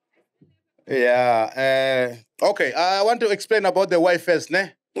vision, Yeah. Okay, I want to explain about the wife first,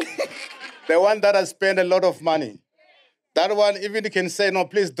 ne? The one that has spent a lot of money. That one, even you can say, no,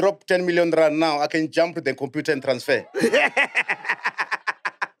 please drop 10 million rand now. I can jump to the computer and transfer.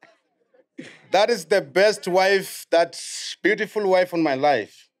 That is the best wife, that beautiful wife in my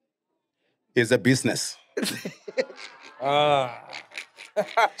life. Is a business.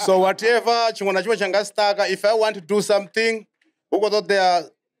 So whatever, if I want to do something,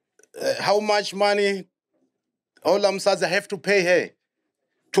 how much money, all I'm saying, I have to pay her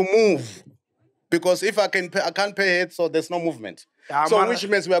to move. Because if I can't pay it, so there's no movement. So which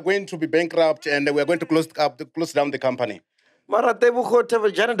means we are going to be bankrupt and we are going to close down the company.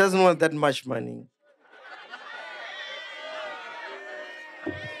 Janet doesn't want that much money.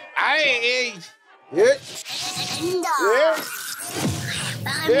 Hey.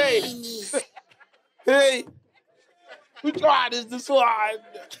 Hey. Which one is this one?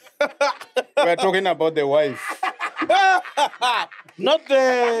 We're talking about the wife. Not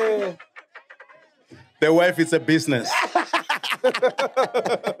the... The wife is a business.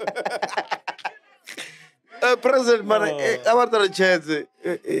 President, I want a chance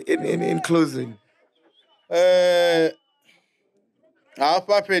in closing.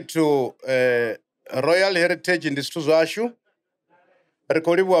 Apa to Royal Heritage Industries washu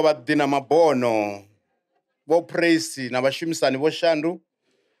rikoliwa badina mabono bo praise na bashimisani bo shandu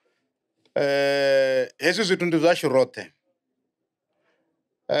hesu zitundu zashu rote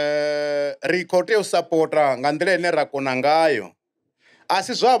rikote usupporta ngandile ne rakona ngayo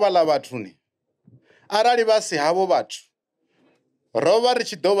asi zwavala bathuni arali basi havo bathu rova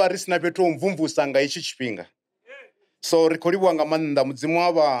richidova risina petu mvumvusa nga ichi chipinga. So rikoliwa nga manda mudzimu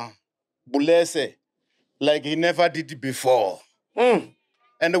ava bulese like he never did before.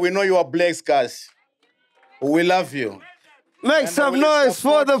 And we know you are blessed, guys. We love you. Make some noise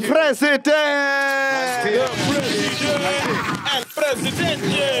for the president.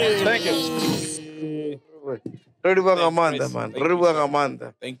 Thank you. Amanda.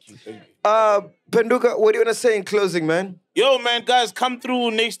 Thank you. Penduka, what do you want to say in closing, man? Yo, man, guys, come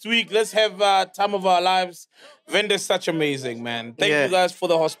through next week. Let's have time of our lives. Venda's such amazing, man. Thank you guys for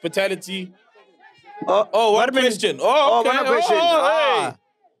the hospitality. One question. Oh, okay. One question.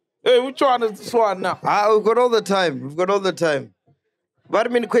 Hey, which one is this one now? We've got all the time. What I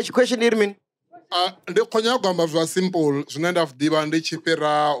mean, question here, mean? Ndi konya kwamba zwa simple zvinoenda kudiva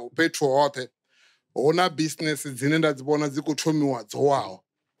ndichipera upetu hote ona business dzine ndadzibona dzikutomiwa dzowawo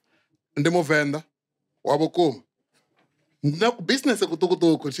ndi muvenda wavokuma ndina business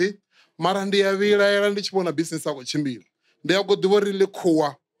kutukutuku kuti mara ndiyavilaela ndichibona business ako chimbira ndiyakudiva rile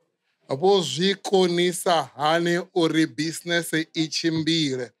khuwa vozvikonisa hani uri business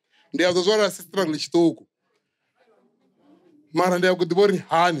ichimbire ndiyazozvona sistruggle chituku mara ndiyakudiva uri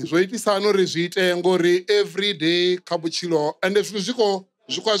hani zvoitisa ano ri zviite ngori everyday kabuchilo ende zvinhu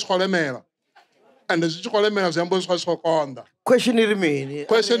zvikwachikwalemerera ende zvichikwalemera zvambo zvikwachikonda question iri mini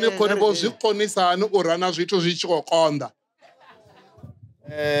question ikoni vozvikonisa hani urana zviito zvichikokonda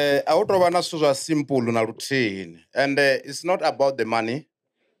autova na swithu zwa simple na routine and it's not about the money,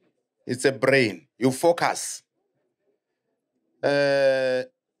 it's a brain. You focus.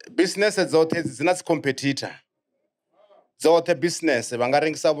 Business dzote dzina competitor. Dzote business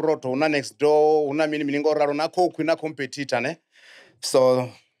vangaringisa vuroto una next door una mini ngoraro na Coke na competitor ne. So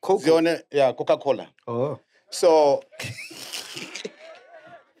zione Coca-Cola. Oh. So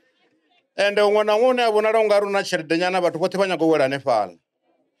and ngona vona ronga runa tshelede nyana bathu vothe vanya go wela ne fala.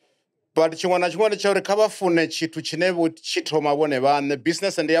 But chingwana chauri kha vafune chithu chine vho chithoma vhone vhane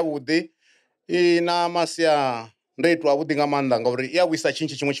business and ya vhuḓi ina masia ndeitwa vhuḓi nga maanḓa ngauri iya wisa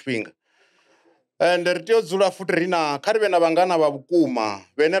chinchi chimwe tshifhinga. and ri tea u dzula futhi ri na kha ri vhe na vhangana vha vhukuma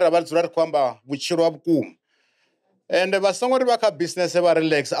vhene ra vha dzula ri khou amba vhutshilo ha vhukuma. And vha songo ri vha kha business vha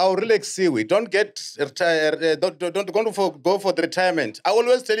relax. I'll relaxiwi. Don't get retired. Don't go for the retirement. I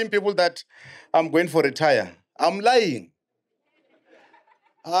always telling people that I'm going for retire. I'm lying.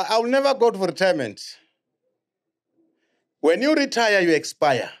 I'll never go for retirement. When you retire, you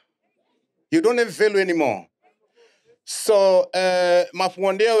expire. You don't have value anymore. So,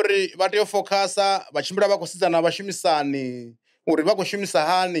 mafunde uri vha tea u focusa vhatshimbila vha khou sedzana vhashumisani uri vha khou shumisa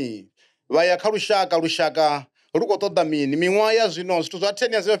hani vha ya kha lushaka lu khou ṱoḓa mini miṅwaha ya zwino zwithu zwa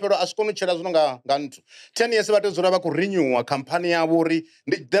 10 years yo fhela a zwi koni u tshela zwino nga nthu 10 years vha tea u dzula vha khou renewa khamphani yavho uri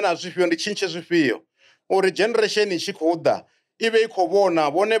ndi ḓe na zwifhio ndi tshintshe zwifhio uri generation i tshi khou ḓa i vhe i khou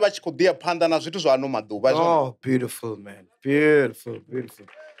vhona vhone vha tshi khou ḓi ya phanḓa na zwithu zwa ano maḓuvha. Oh, beautiful, man. Beautiful, beautiful.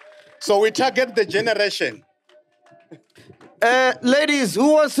 So we target the generation. Ladies,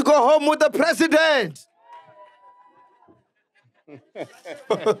 who wants to go home with the president?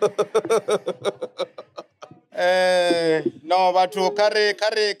 No, but to carry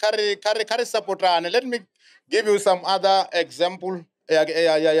supportane. Let me give you some other example.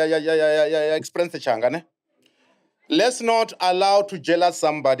 Experience changa. Let's not allow to jealous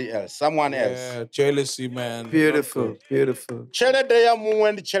someone else. Yeah, jealousy, man. Beautiful, beautiful. Tshelede ya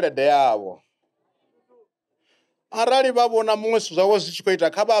muṅwe ndi tshelede yavho. Arali vha vhona muṅwe zwithu zwawe zwi tshi khou ita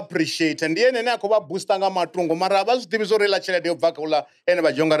kha vha appreciate ndi ene ane a khou vha booster nga matungo mara vha zwi ḓivhi zwo ri la tshelede yo bva kha uḽa ene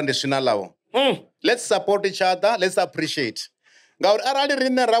vha dzhia ungari ndi swina ḽavho. Let's support each other. Let's appreciate. Ngauri arali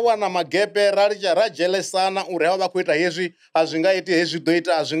riṋe ra wana magepe ra jealesana uri havha vha khou ita hezwi a zwi nga iti hezwi ḓo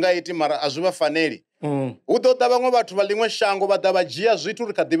ita a zwi nga iti mara a zwi vha faneli. Hu ḓo ḓa vhaṅwe vhathu vha ḽiṅwe shango vha ḓa vha dzhia zwithu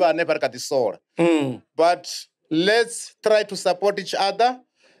ri kha ḓi vha hanefha ri kha ḓi sola. But let's try to support each other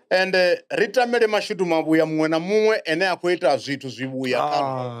and ri tamele mashudu mavhuya muṅwe na muṅwe ene a khou ita zwithu zwivhuya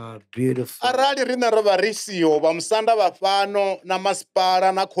kha. Beautiful. Arali riṋe ro vha ri siho vha musanda vha fhano na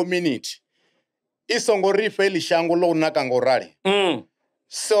masipala na community i songo ri fha iḽi shango ḽo u naka nga u rali.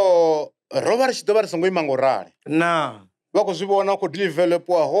 So ro vha ri tshi ḓo vha ri songo ima nga u rali. Na vha khou zwi vhona khou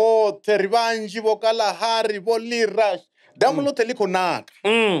developiwa hoṱhe ri vhanzhi vho kalahari vho lira damu ḽoṱhe ḽi khou naka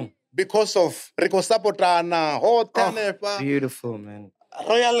because of ri khou supportana hoṱhe hanefha. Beautiful, man.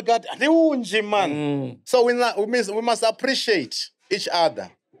 Royal Guard ndi unzhi man. So we must appreciate each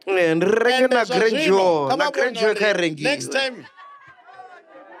other. And na grandjo kha rengi. Next time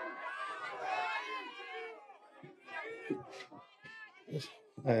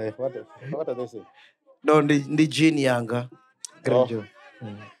what are they saying? No, ndi gene yanga. Grandjo.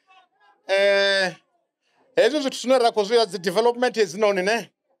 Hezwi zwithu zwine ra khou zwi dzi development hedzinoni ne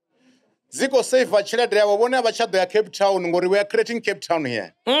dzi khou save tshelede yavho vhone a vha tsha ḓo ya Cape Town ngori we are creating Cape Town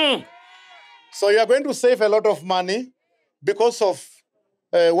here. So you are going to save a lot of money because of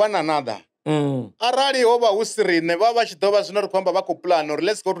one another. Arali ho vha hu si riṋe vha vha tshi ḓo vha zwino ri khou amba vha khou plan or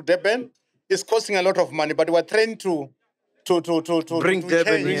let's go to Durban. It's costing a lot of money but we are trying to bring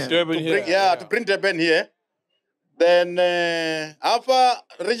Durban here. To bring Durban here. Then after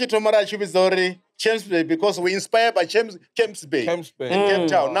Richie Tomara Chibizori, James Bay, because we inspired by James Bay. In Cape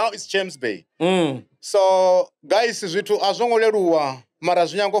Town. Now it's James Bay. So guys, zwithu azongo leluwa mara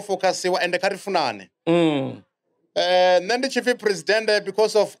zvinyango focuswa and karifunane. Nṋe ndi tshi pfi president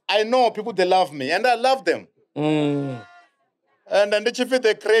because of I know people they love me and I love them. And ndi tshi pfi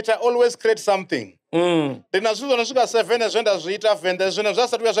the creator always create something. Ndi na zwithu zwo swika 7 zwe nda zwi ita vende zwine zwa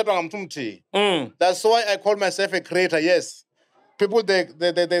sa tou ya zwa ita nga muthu muthihi. That's why I call myself a creator. Yes. People they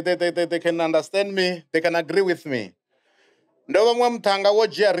can understand me, they can agree with me. Ndo vha mwe mthanga wo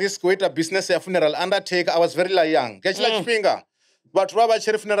dzhia risk wo ita business ya funeral undertaker. I was very young. Khetshila tshifhinga vhathu vha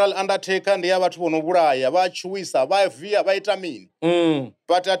tshi ri funeral undertaker ndi ya vhathu vho no vhulaya vha tshuwisa vha via vha ita mini.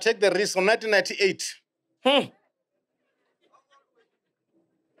 But I take the risk in 1998.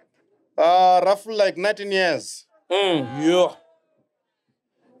 Roughly like 19 years. Yeah.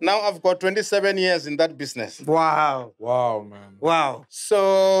 Now I've got 27 years in that business. Wow. Wow, man. Wow.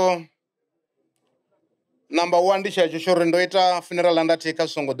 So, number one, this is a funeral undertaker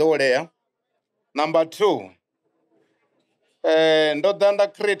songo doweleya. Number two, ndo danda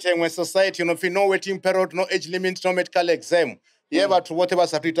creating a society, no waiting period, no age limit, no medical exam. Yeva to whatever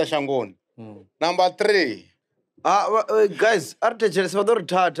sapita shangoni. Number three. Guys,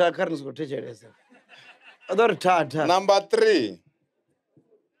 tata. Number three.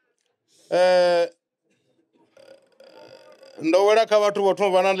 Ndowela kha vhathu vho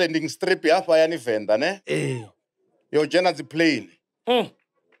thoma vha na landing strip hafha yani Venḓa ne yo dzhena dzi plane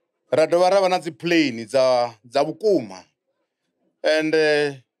ra dovha ra vha na dzi plane dza vhukuma and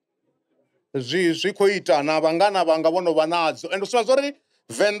zwi khou ita na vhangana vhanga vho no vha nadzo and usina zwori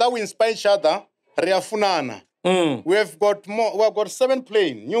Venḓa we inspire each other Riafunana. We've got more. We've got 7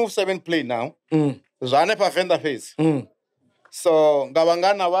 plane, new 7 plane now. Zane pa venda phase. So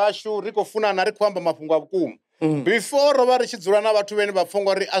ngavangana vashu riko funana rikwamba mafungo akuma. Before vari chidzura na vatu vene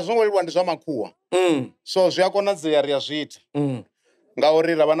vapfungwa ri azongoliwa ndi zvamakuwa. So zviakonadzea ria zviita.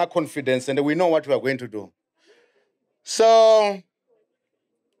 Ngauri ravana confidence and we know what we are going to do. So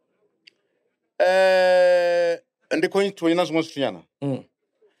ndikoitoina zvimwe zvitunyana.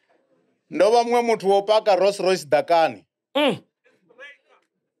 Ndova mumwe muthu wopaka Rolls Royce Dakani.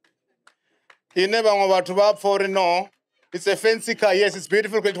 Ine vamwe vatu vapfori no. It's a fancy car. Yes, it's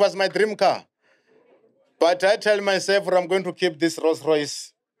beautiful. It was my dream car. But I tell myself I'm going to keep this Rolls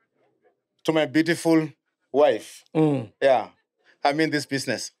Royce to my beautiful wife. Yeah. I'm in this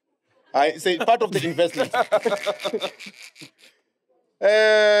business. It's a part of the investment.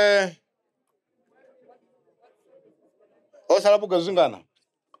 Osalabuga zingana.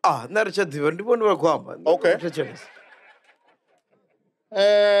 Narichadiva ndibona vakwamba. Okay.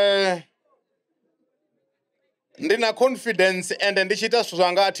 Ndina confidence and ndichita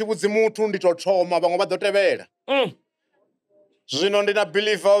zvanga ativudzi mutu nditothoma vamwe vadotevera. Zvino ndina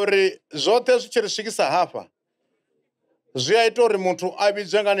believe uri zvote zvichiri svikisa hapa. Zviaita uri mutu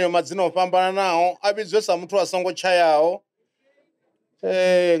avidzwe nga neyo madzina opambana nawo, avidzwe samutu asongochayawo.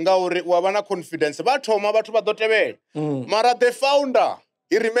 Ngauri wava na confidence. Vathoma vatu vadotevera. Mara the founder,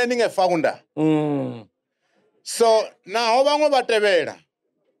 he remaining a founder. So naho vamwe vatevera.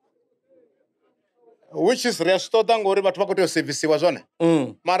 Which is restota ngori vatu vakoteyo servisiwa zvone.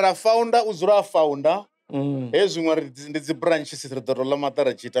 Mara founder uzura founder. Ezvimwe ndidzi branches ridorola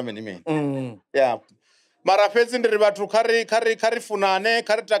matara chita meni. Yeah. Mara fedzi ndiri vatu kari funane,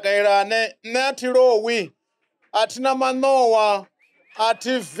 kari takairane, natirowi. Atina manowa,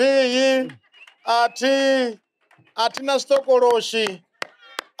 ati vii, atina stokoroshi.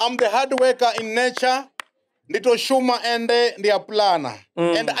 I'm the hard worker in nature. Ndito shuma ende ndiya plana.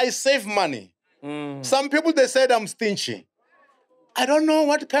 And I save money. Some people, they said I'm stingy. I don't know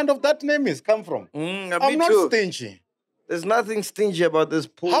what kind of that name is come from. I'm not stingy. There's nothing stingy about this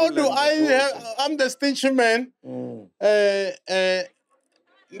pool. How do I'm the stingy man.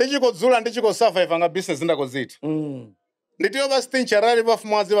 Ndichikodzula ndichikosurvive nga business ndakozita. Nditiyo stingy rari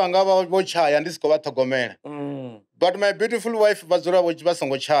vafumwadzi vanga vochaya ndisikovathogomera. But my beautiful wife vadzura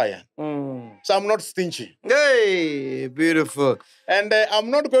vasongochaya. So I'm not stingy. Hey, beautiful. And I'm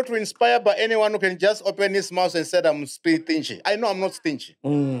not going to inspire by anyone who can just open his mouth and say I'm stingy. I know I'm not stingy.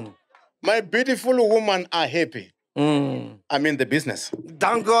 My beautiful women are happy. I'm in the business.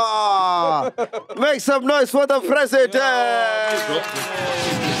 Dango! Make some noise for the president!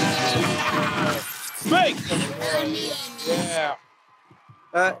 Make! Yeah.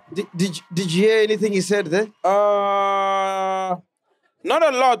 Did you hear anything he said there? Not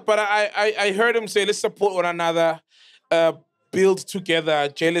a lot, but I heard him say, let's support one another, build together,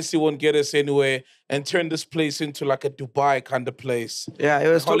 jealousy won't get us anywhere, and turn this place into like a Dubai kind of place. Yeah, he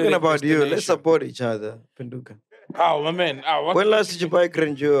was talking about you. Let's support each other, Penduka. Oh, my man. When last did you buy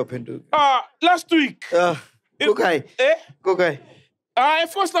grandeur, Penduka? Last week. Okay. Okay. I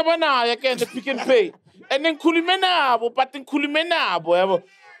first of all now, again, the Pick and Pay. And then Kulimenabo, but then Kulimenabo.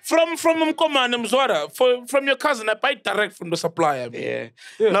 From your cousin, I buy direct from the supplier. Yeah.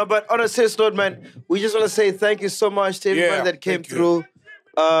 No, but on a serious note, man, we just want to say thank you so much to everybody that came through.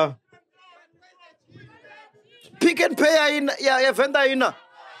 Pick and Pay, venda ina.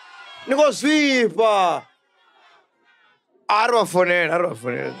 Niko sweepa. Arwa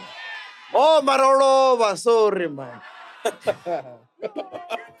phone. Oh, Marolova, sorry, man.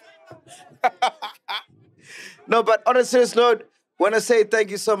 No, but on a serious note, want to say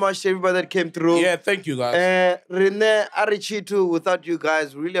thank you so much to everybody that came through. Yeah, thank you, guys. Rene Arichitu, without you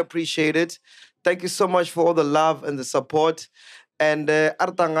guys, really appreciate it. Thank you so much for all the love and the support. And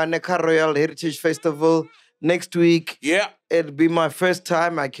Artangane Royal Heritage Festival next week. Yeah. It'll be my first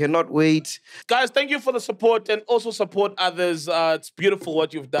time. I cannot wait. Guys, thank you for the support and also support others. It's beautiful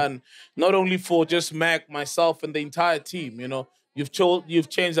what you've done. Not only for just Mac, myself, and the entire team, you know. You've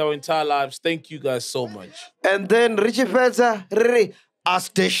changed our entire lives. Thank you guys so much. And then Richie Fenza,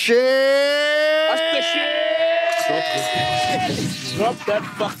 ask the shit. Drop that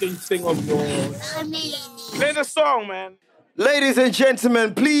fucking thing of yours. Play the song, man. Ladies and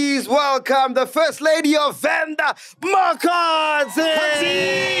gentlemen, please welcome the First Lady of Venda, Makhadzi.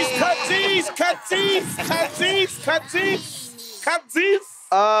 Kadzi's.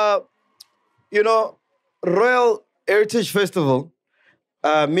 You know, Royal Heritage Festival,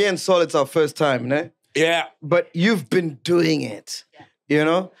 me and Sol, it's our first time, ne? Yeah. But you've been doing it, you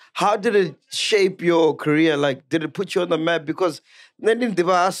know? How did it shape your career? Like, did it put you on the map? Because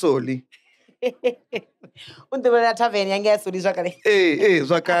Undibona tavern yangeso lizwakale.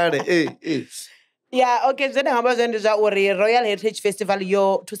 Zwakale. Yeah, okay, zwene ngamba zwene zwa uri Royal Heritage Festival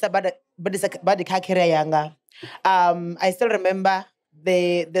yo thusa badi kha career yanga. I still remember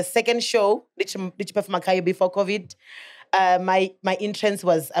the second show which performed Khayo before COVID. My entrance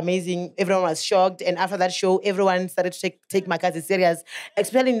was amazing. Everyone was shocked, and after that show, everyone started to take Makhadzi serious,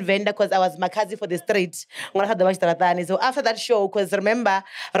 especially in Venda because I was Makhadzi for the street. So after that show, because remember,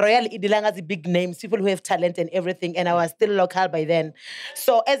 Royal Idilanga is big names, people who have talent and everything, and I was still local by then.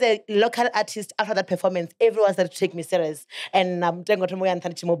 So as a local artist, after that performance, everyone started to take me serious, and I'm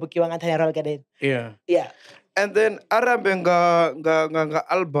yeah. And then arambe nga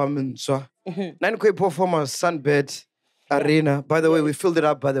album nswa. Nani kwe performance Sunbed Arena. By the way, we filled it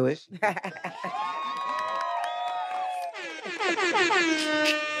up, by the way.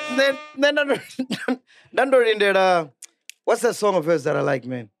 then in there, what's that song of hers that I like,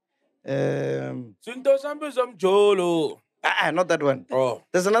 man? Not that one. Oh.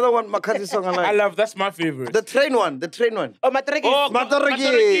 There's another one, Makhadzi song I like. That's my favorite. The train one. Oh, Matariki. Oh,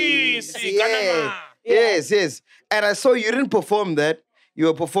 Matariki. Yes. And I saw you didn't perform that. You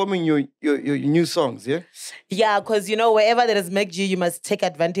were performing your new songs, yeah? Yeah, because, wherever there is MacG, you must take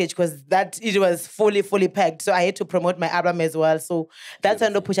advantage because it was fully packed. So I had to promote my album as well. So that's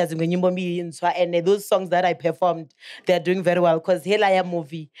when the push has been and those songs that I performed, they're doing very well because Helaya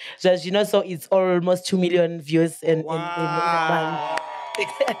movie, just, so it's almost 2 million views in a month.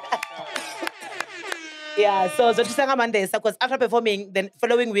 Yeah, so Tisanga Monday, because after performing, then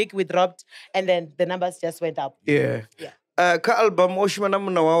following week we dropped and then the numbers just went up. Yeah. Ka album Oshimana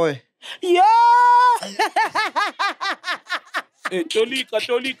muna wawe. Yeah! Tolika.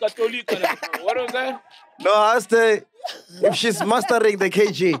 What was that? No, I say if she's mastering the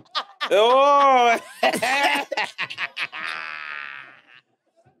KG. Oh!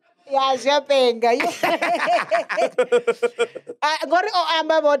 Yeah, siyapenga. Ngori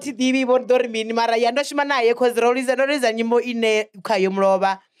amba bothi dibi bondorimini mara yandoshima naye because roliza nyimbo ine Khayo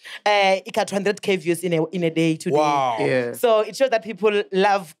mloba. It got 200k views in a day today. Wow. Yeah. So it shows that people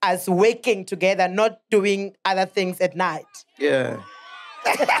love us working together, not doing other things at night. Yeah.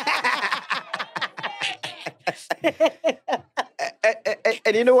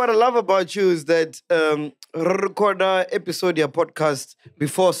 And you know what I love about you is that record episode your podcast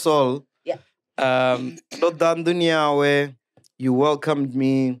before Sol. Yeah. Not dan dunia where you welcomed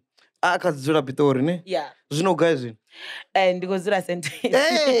me. Akazura pitori ne? Yeah. There's no guys in. And because I sent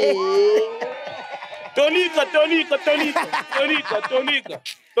Hey! Tolika.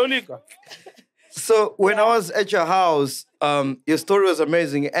 So when I was at your house, your story was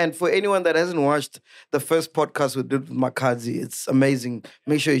amazing. And for anyone that hasn't watched the first podcast we did with Makhadzi, it's amazing.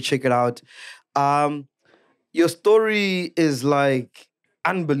 Make sure you check it out. Your story is like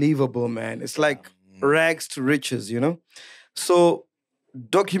unbelievable, man. It's like rags to riches, So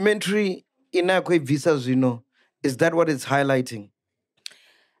documentary inakwe visas, is that what it's highlighting?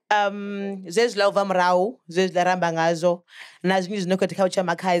 Zezilova mrau, zezilaramba ngazo, nazvinyi zvinokwetika ucha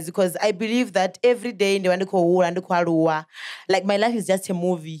Makhadzi because I believe that every day ndikwaluwa ndikwaluwa. Like my life is just a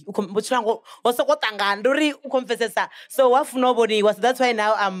movie. So nobody was that's why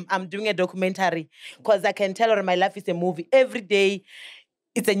now I'm doing a documentary because I can tell her my life is a movie. Every day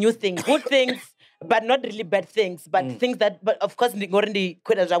it's a new thing. Good things. But not really bad things, but things that, but of course, so I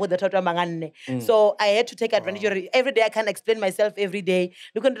had to take advantage of it. Every day I can't explain myself every day.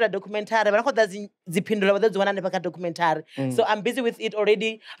 You can do a documentary, but so I'm busy with it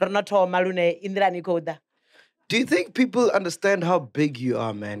already. Do you think people understand how big you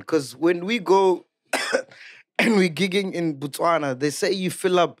are, man? Because when we go and we're gigging in Botswana, they say you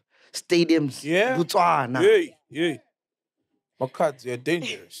fill up stadiums. Yeah. Botswana. Yeah. Makhadzi, you're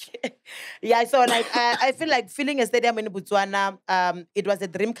dangerous. Yeah, so like I feel like filling a stadium in Botswana, it was a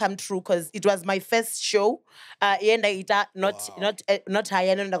dream come true because it was my first show. Not high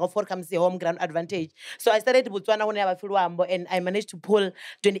and for comes the home ground advantage. So I started Botswana when I was Fulwambo and I managed to pull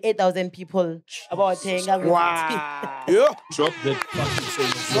 28,000 people about thing. Wow. Yeah. Drop that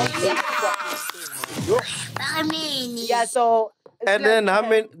fucking Yeah, so and then how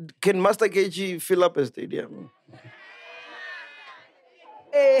many can Master KG fill up a stadium?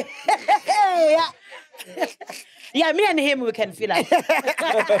 Yeah, me and him, we can feel like.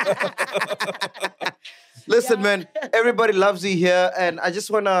 Listen, man, everybody loves you here, and I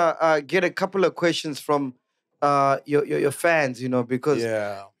just want to get a couple of questions from your fans, because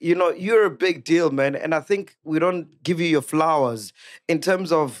you're a big deal, man, and I think we don't give you your flowers in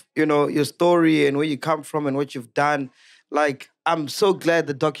terms of your story and where you come from and what you've done. Like I'm so glad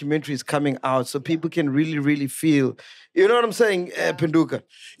the documentary is coming out so people can really, really feel. You know what I'm saying, Penduka?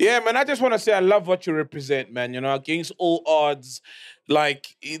 Yeah, man, I just want to say I love what you represent, man. You know, against all odds,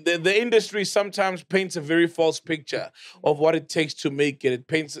 like the industry sometimes paints a very false picture of what it takes to make it. It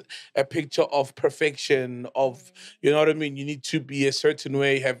paints a picture of perfection, of, you know what I mean? You need to be a certain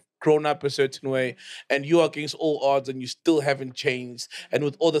way, have grown up a certain way, and you are against all odds and you still haven't changed. And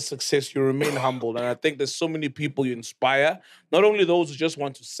with all the success, you remain humble. And I think there's so many people you inspire, not only those who just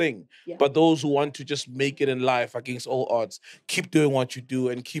want to sing, but those who want to just make it in life against all odds. Keep doing what you do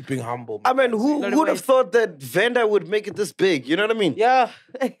and keep being humble. I mean, who would have thought that Venda would make it this big? You know what I mean? Yeah.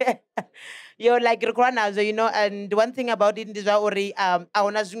 You're like Rukwana, you know, and one thing about it is already I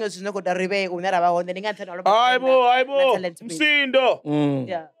wanna swing us no go to Ribe, Unara, and then Sindo.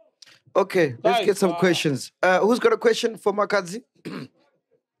 Yeah. Okay, let's get some questions. Who's got a question for Makhadzi?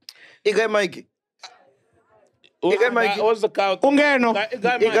 Igai Mike. Igai Mike. What's the count? Ungeno.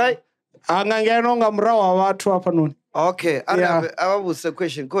 Igai. Angangeno ngamrawa watu hapa nuni. Okay, I was a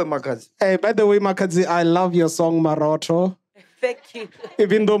question. Go ahead, Makhadzi. Hey, by the way, Makhadzi, I love your song Maroto. Thank you.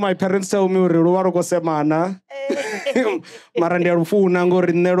 Even though my parents tell me uriruwa go semana. Marandi arufuna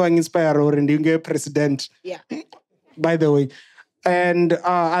ngori nero inspire ori ndinge president. Yeah. By the way. And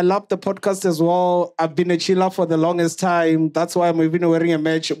I love the podcast as well. I've been a chiller for the longest time. That's why I'm even wearing a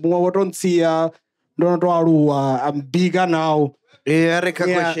match. I'm bigger now.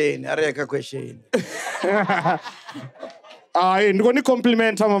 Areka question. I'm going to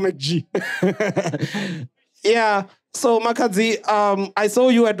compliment MacG. Yeah. So Makhadzi, I saw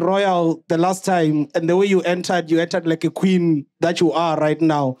you at Royal the last time, and the way you entered like a queen that you are right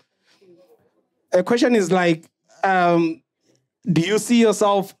now. A question is like, do you see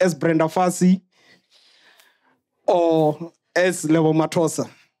yourself as Brenda Fassie or as Lebo Matosa?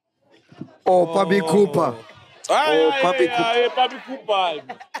 Or Papi Cooper? Papi Cooper.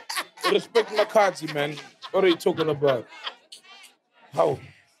 Respect Makhadzi, man. What are you talking about? How?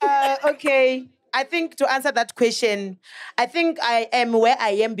 Okay. I think to answer that question, I think I am where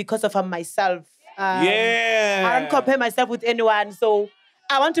I am because of myself. I don't compare myself with anyone. So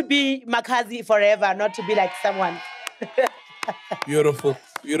I want to be Makhadzi forever, not to be like someone. Beautiful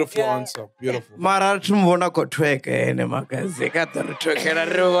answer. Beautiful. Maratumvona ko twerk ene Makhadzi kata twerkera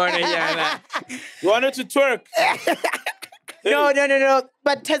rubone yana. You wanted to twerk? No.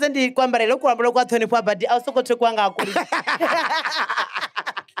 But tazandi kwambara lokuambara kwa Tony Pwa but also ko twerkwanga akuri.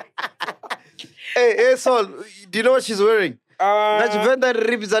 Hey, Sol, do you know what she's wearing? That's Venda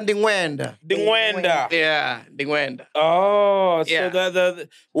ribs and Dingwenda. Yeah, Dingwenda. Oh, yeah. So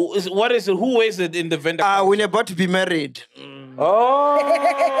what is it? Who wears it in the Venda? When you're about to be married. Oh.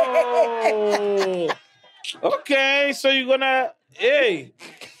 Okay, so you're gonna, hey.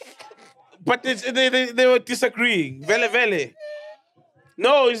 But they were disagreeing. Vele.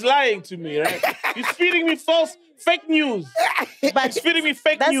 No, he's lying to me, right? He's feeding me fake news. But he's feeding me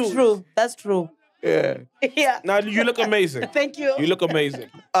fake news. That's true. Yeah. Yeah. Now you look amazing. Thank you. You look amazing.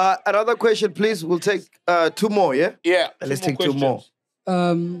 Another question, please. We'll take 2 more, yeah? Yeah. Let's take 2 more.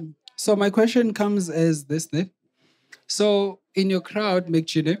 So my question comes as this, ne? So in your crowd,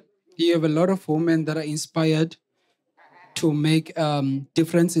 MacG, you have a lot of women that are inspired to make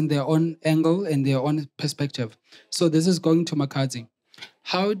difference in their own angle and their own perspective. So this is going to Makhadzi.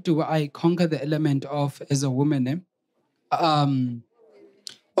 How do I conquer the element of, as a woman,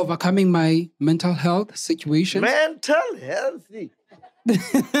 overcoming my mental health situation? Mental healthy.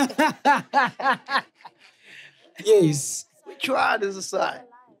 Yes. Which one is the side?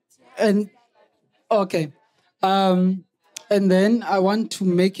 And okay. And then I want to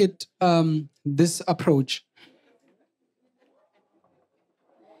make it this approach.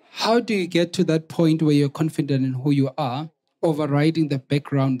 How do you get to that point where you're confident in who you are, overriding the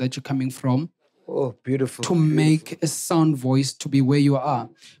background that you're coming from? Oh, beautiful. To make a sound voice to be where you are.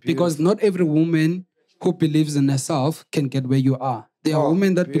 Because not every woman who believes in herself can get where you are. There are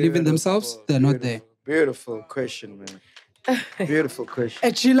women that believe in themselves, they're not there. Beautiful question, man. Beautiful question.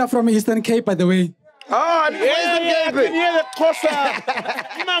 A chiller from Eastern Cape, by the way. Oh, yeah, I can hear the Kosa.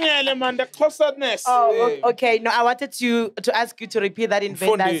 Man, the Kosadness. Oh, okay. No, I wanted to ask you to repeat that in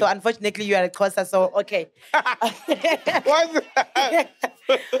Venda. So unfortunately, you are a Kosa. So okay.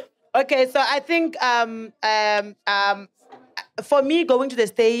 Okay, so I think for me, going to the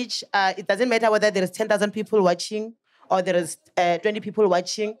stage, it doesn't matter whether there is 10,000 people watching or there is 20 people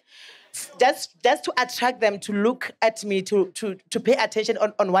watching. Just to attract them to look at me, to pay attention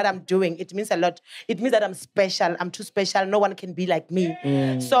on what I'm doing. It means a lot. It means that I'm special. I'm too special. No one can be like me.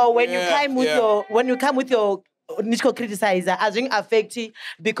 So when you come with your Nichko criticizer, as being affected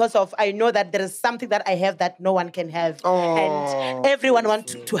because of I know that there is something that I have that no one can have. And everyone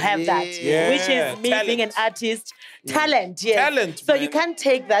wants to have that. Which is me being an artist. Talent, yes. Talent, so man. you can't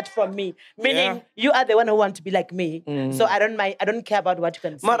take that from me. Meaning you are the one who want to be like me. So I don't mind, I don't care about what you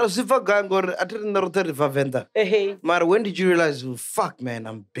can say. Mara sifa gangor atri vavenda. Mara, when did you realize, oh, fuck man,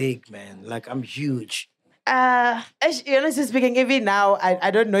 I'm big, man. Like I'm huge. Honestly speaking, even now,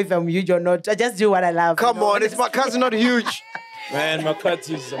 I don't know if I'm huge or not. I just do what I love. Come on, it's Makhadzi not huge. Man,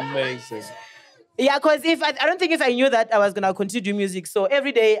 Makhadzi is amazing. Yeah, because if I don't think if I knew that I was gonna continue doing music. So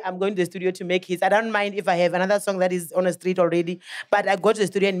every day I'm going to the studio to make hits. I don't mind if I have another song that is on the street already, but I go to the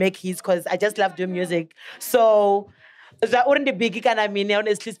studio and make hits because I just love doing music. So that wouldn't the big kind of mean,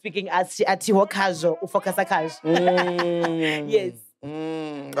 honestly speaking, at Tihokazo, Ufokasakazo. Yes.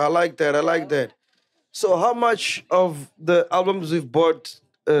 I like that. I like that. So how much of the albums we've bought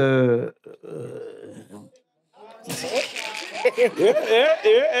Which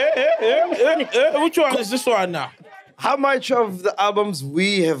one is this one now? How much of the albums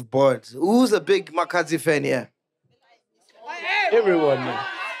we have bought? Who's a big Makhadzi fan here? Everyone, man.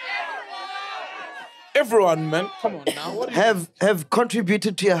 Everyone, man. Come on now. What have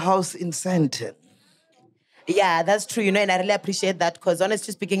contributed to your house in Sandton. Yeah, that's true, and I really appreciate that because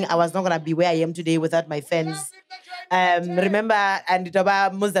honestly speaking, I was not gonna be where I am today without my fans. Remember, and it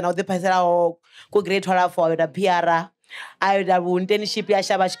about Muzana or the Pasera ko great horror for the PR. I would have internship ya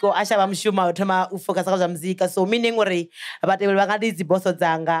Shabashko, Ashaba Mshuma, Tama, Ufocus Mzika. So meaning worry about the Wagadi boss of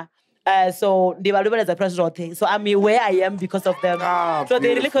Zanga. So they were as a press rote. So I'm where I am because of them. So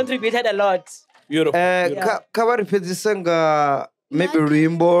they really contributed a lot. Beautiful. Kavari Pedisanga. Maybe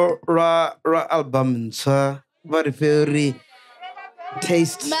Rainbow ra album sir very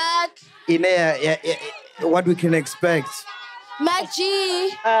taste in what we can expect. MacG.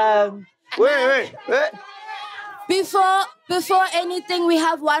 Wait. Before anything, we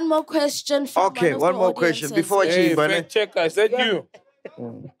have one more question. From one more question before check. I said you.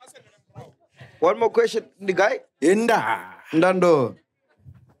 One more question, the guy. Ndando.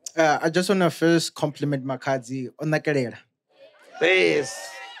 I just want to first compliment Makhadzi on the career. Yes.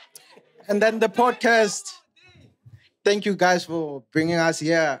 And then the podcast. Thank you guys for bringing us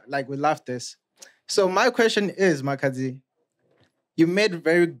here. Like, we love this. So my question is, Makhadzi, you made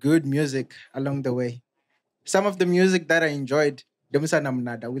very good music along the way. Some of the music that I enjoyed, Demusana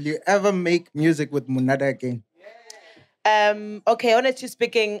Munada. Will you ever make music with Munada again? Okay, honestly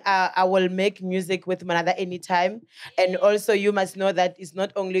speaking, I will make music with Munada anytime. And also you must know that it's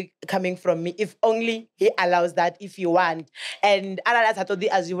not only coming from me, if only he allows that, if you want. And Alalas Hatodi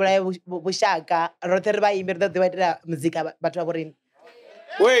as you Bushaka, Roterba Imirda Muzika, but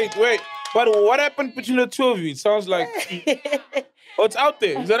Wait. But what happened between the two of you? It sounds like it's out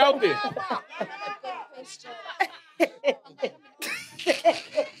there. Is it out there?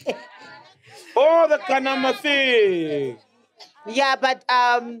 Oh, the Kanama thing. Yeah, but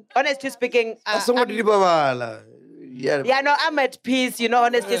honestly speaking, yeah, no, I'm at peace,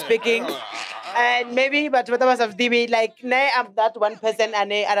 honestly speaking. And maybe, but what was of DB, like, I'm that one person,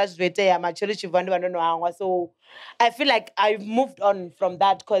 and I'm actually so I feel like I've moved on from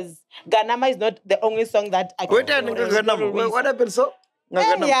that because Ganama is not the only song that I can. What happened, so?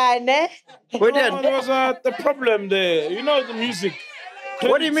 Yeah, There was the problem there. You know the music.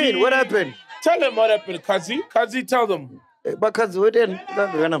 What do you mean? What happened? Tell them what happened, Kazi, tell them. Because we didn't. Tell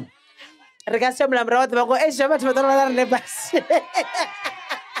us.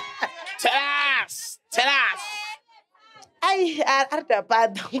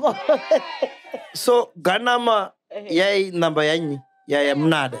 So Ganama yai number yanyi yaya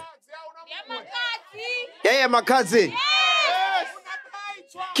mnada. Yaya Makhadzi.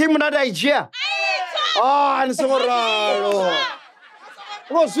 Kim mnada ijia. Oh, nisomoraro.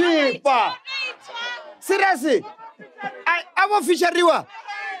 Ngoswipa. Seriously. I'm a fisheriwa.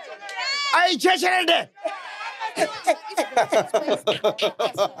 I chechenede.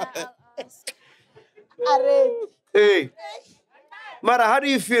 Hey. Mara, how do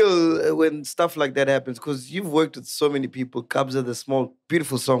you feel when stuff like that happens? Because you've worked with so many people. Kabza, the small,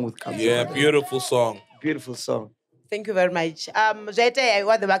 beautiful song with Kabza. Yeah, beautiful song. Beautiful song. Thank you very much. I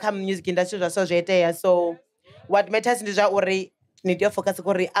want the back music industry so what matters is that we need to focus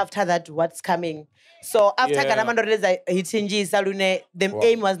on after that what's coming. So after Ganama released hitting Salune, the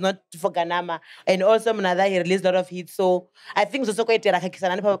aim was not for Ganama. And also Munada, he released a lot of hits. So I think it's also quite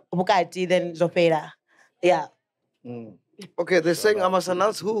then Zopera. Yeah. Okay, they're saying I must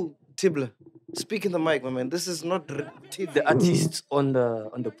announce who? Tibla. Speak in the mic, my man. This is not the artists on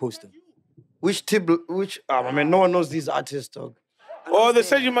the poster. Which Tibla? My man, no one knows these artists, dog. Oh, they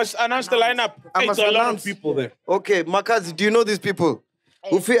said you must announce the lineup. I Hey, must there are a lot of announce. people there. Okay, Makhadzi, do you know these people?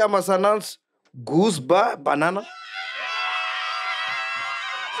 Ufi, I must announce Gooseba Banana.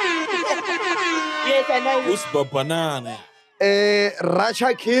 Yes, I know him. Gooseba Banana.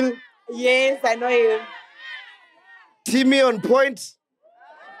 Racha Kill. Yes, I know him. Timmy on point.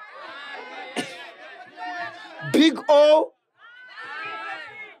 Big O.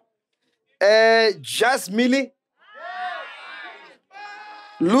 Just Millie.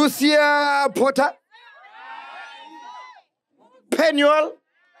 Lucia Potter. Penuel.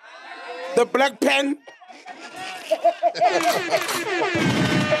 The Black Pen.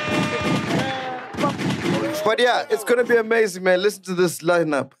 But yeah, it's gonna be amazing, man. Listen to this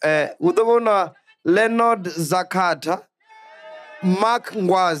lineup. Udavona Leonard Zakata, Mark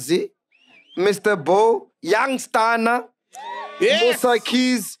Ngwazi, Mr. Bo, Young Stana, Musa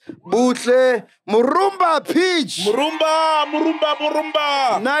Keys, Butle, Murumba Peach,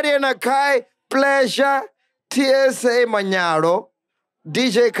 Murumba, Nadia Nakai, Pleasure, TSA Manyaro,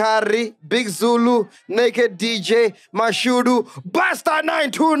 DJ Kari, Big Zulu, Naked DJ, Mashudu, Basta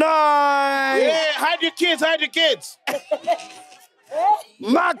 929. Yeah, hide your kids.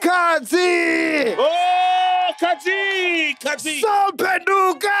 Makhadzi. Oh, Kadzi. So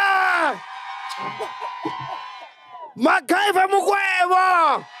Penduka. Makaiva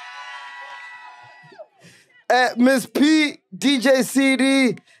Mukwevo. Miss P, DJ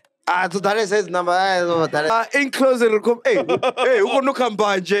CD. So that is his number. In closing, hey, uko nuka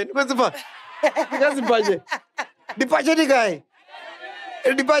mbanje. What's the mbanje? Dipache di guy.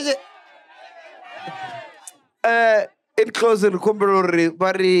 Dipache. In closing,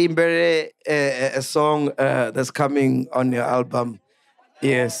 Bari Imbere, a song that's coming on your album.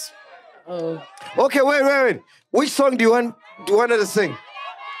 Yes. Oh. Okay, wait. Which song do you want her to sing?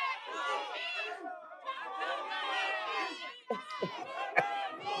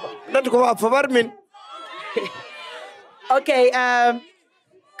 Not go up for Barmin. Okay,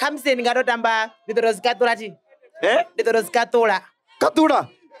 comes in Garotamba, Didoros Gaturati. Eh? Didoros Gatura. Gatura.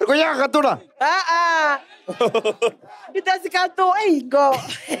 Goya Gatura. It's Gato. Hey, go.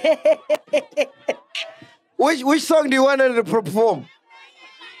 Which song do you want her to perform?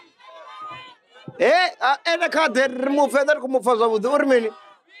 I can't remove feather come for the Urmini.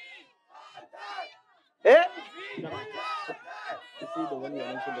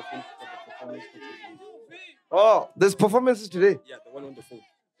 Oh, there's performances today. Yeah, the one on the phone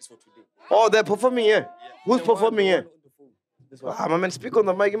is for today. Oh, they're performing here. Yeah. Who's performing here? My man, speak on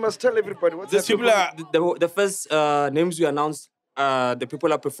the mic. You must tell everybody what's These people are the first names we announced. The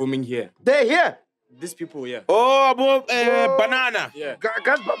people are performing here. They're here. These people, yeah. Oh, Banana. Yeah.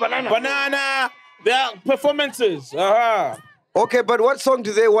 Banana. There are performances. Okay, but what song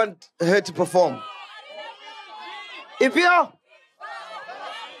do they want her to perform? Ipia?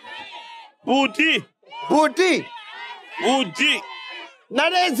 Booty.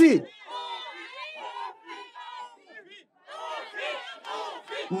 Nadezi.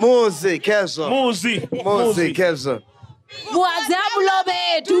 Muzi, Kezo. Muzi, Kezo.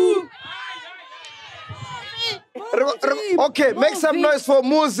 Okay, make some noise for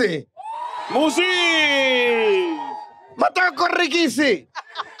Muzi. Matako Rigisi.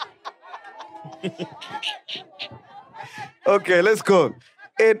 Okay, let's go.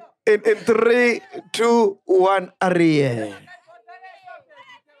 In 3, 2, 1, Ariel.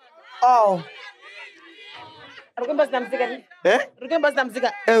 Oh.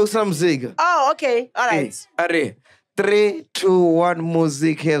 Usamziga. Oh, okay. All right. Ari. 3, 2, 1,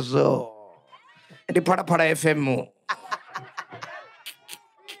 Muzikezo. Di Pada FM.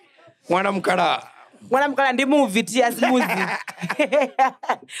 Mwanamkara ndi movie tias movie.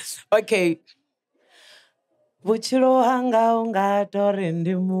 Okay. Buchiro hanga ungatori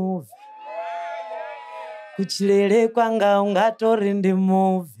ndi movie. Kuchilele kwanga ungatori ndi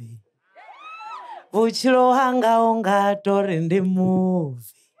movie. Buchiro hanga ungatori ndi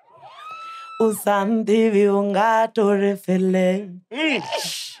movie. Usandivi ungatori fele.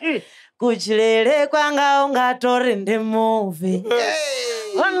 Kuchilele kwanga ungatori ndi movie.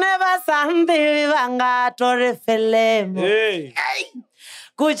 Never Sunday vangatori filemo.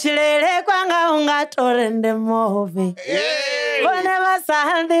 Kuchilele kwanga ungatori ndi movie. Never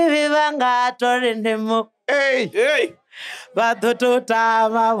Sunday vangatori ndi movie.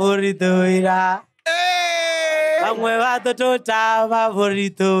 Vatototama voritoira. Vamwe vatototama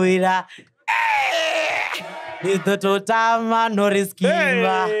voritoira. Nitototama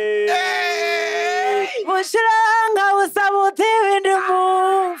noriskiva. Mushiranga usabutiwi ndi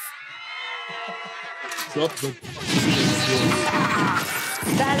move.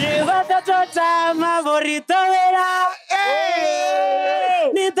 Dari vatototama voritoira.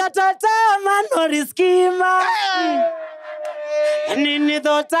 Nitatama noriskima.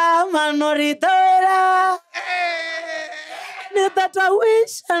 Nitotama noritoera.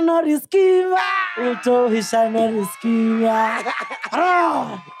 Nitatawisha noriskima. Utohisha noriskima.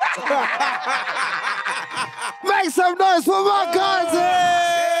 Make some noise for Makhadzi!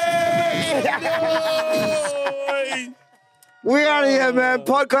 We out of here, man.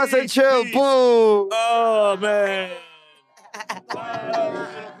 Podcast and chill. Boom. Oh, man.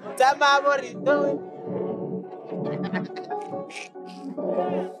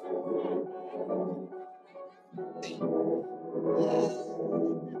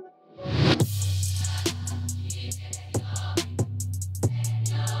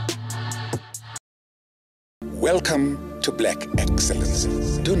 Welcome to Black Excellence.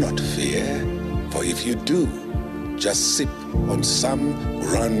 Do not fear, for if you do, just sip on some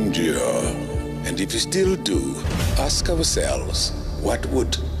grandeur. And if you still do, ask ourselves, what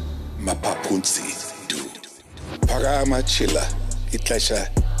would Mapapunzi do? Parama chila, itlesha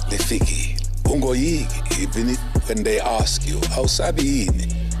lefiki. Ungoyigi, even if when they ask you, how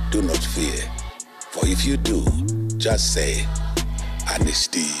sabiini, do not fear. For if you do, just say,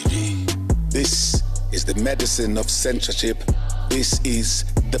 Anistivi. This is the medicine of censorship. This is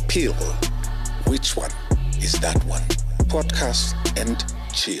the pill. Which one is that one? Podcast and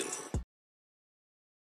chill.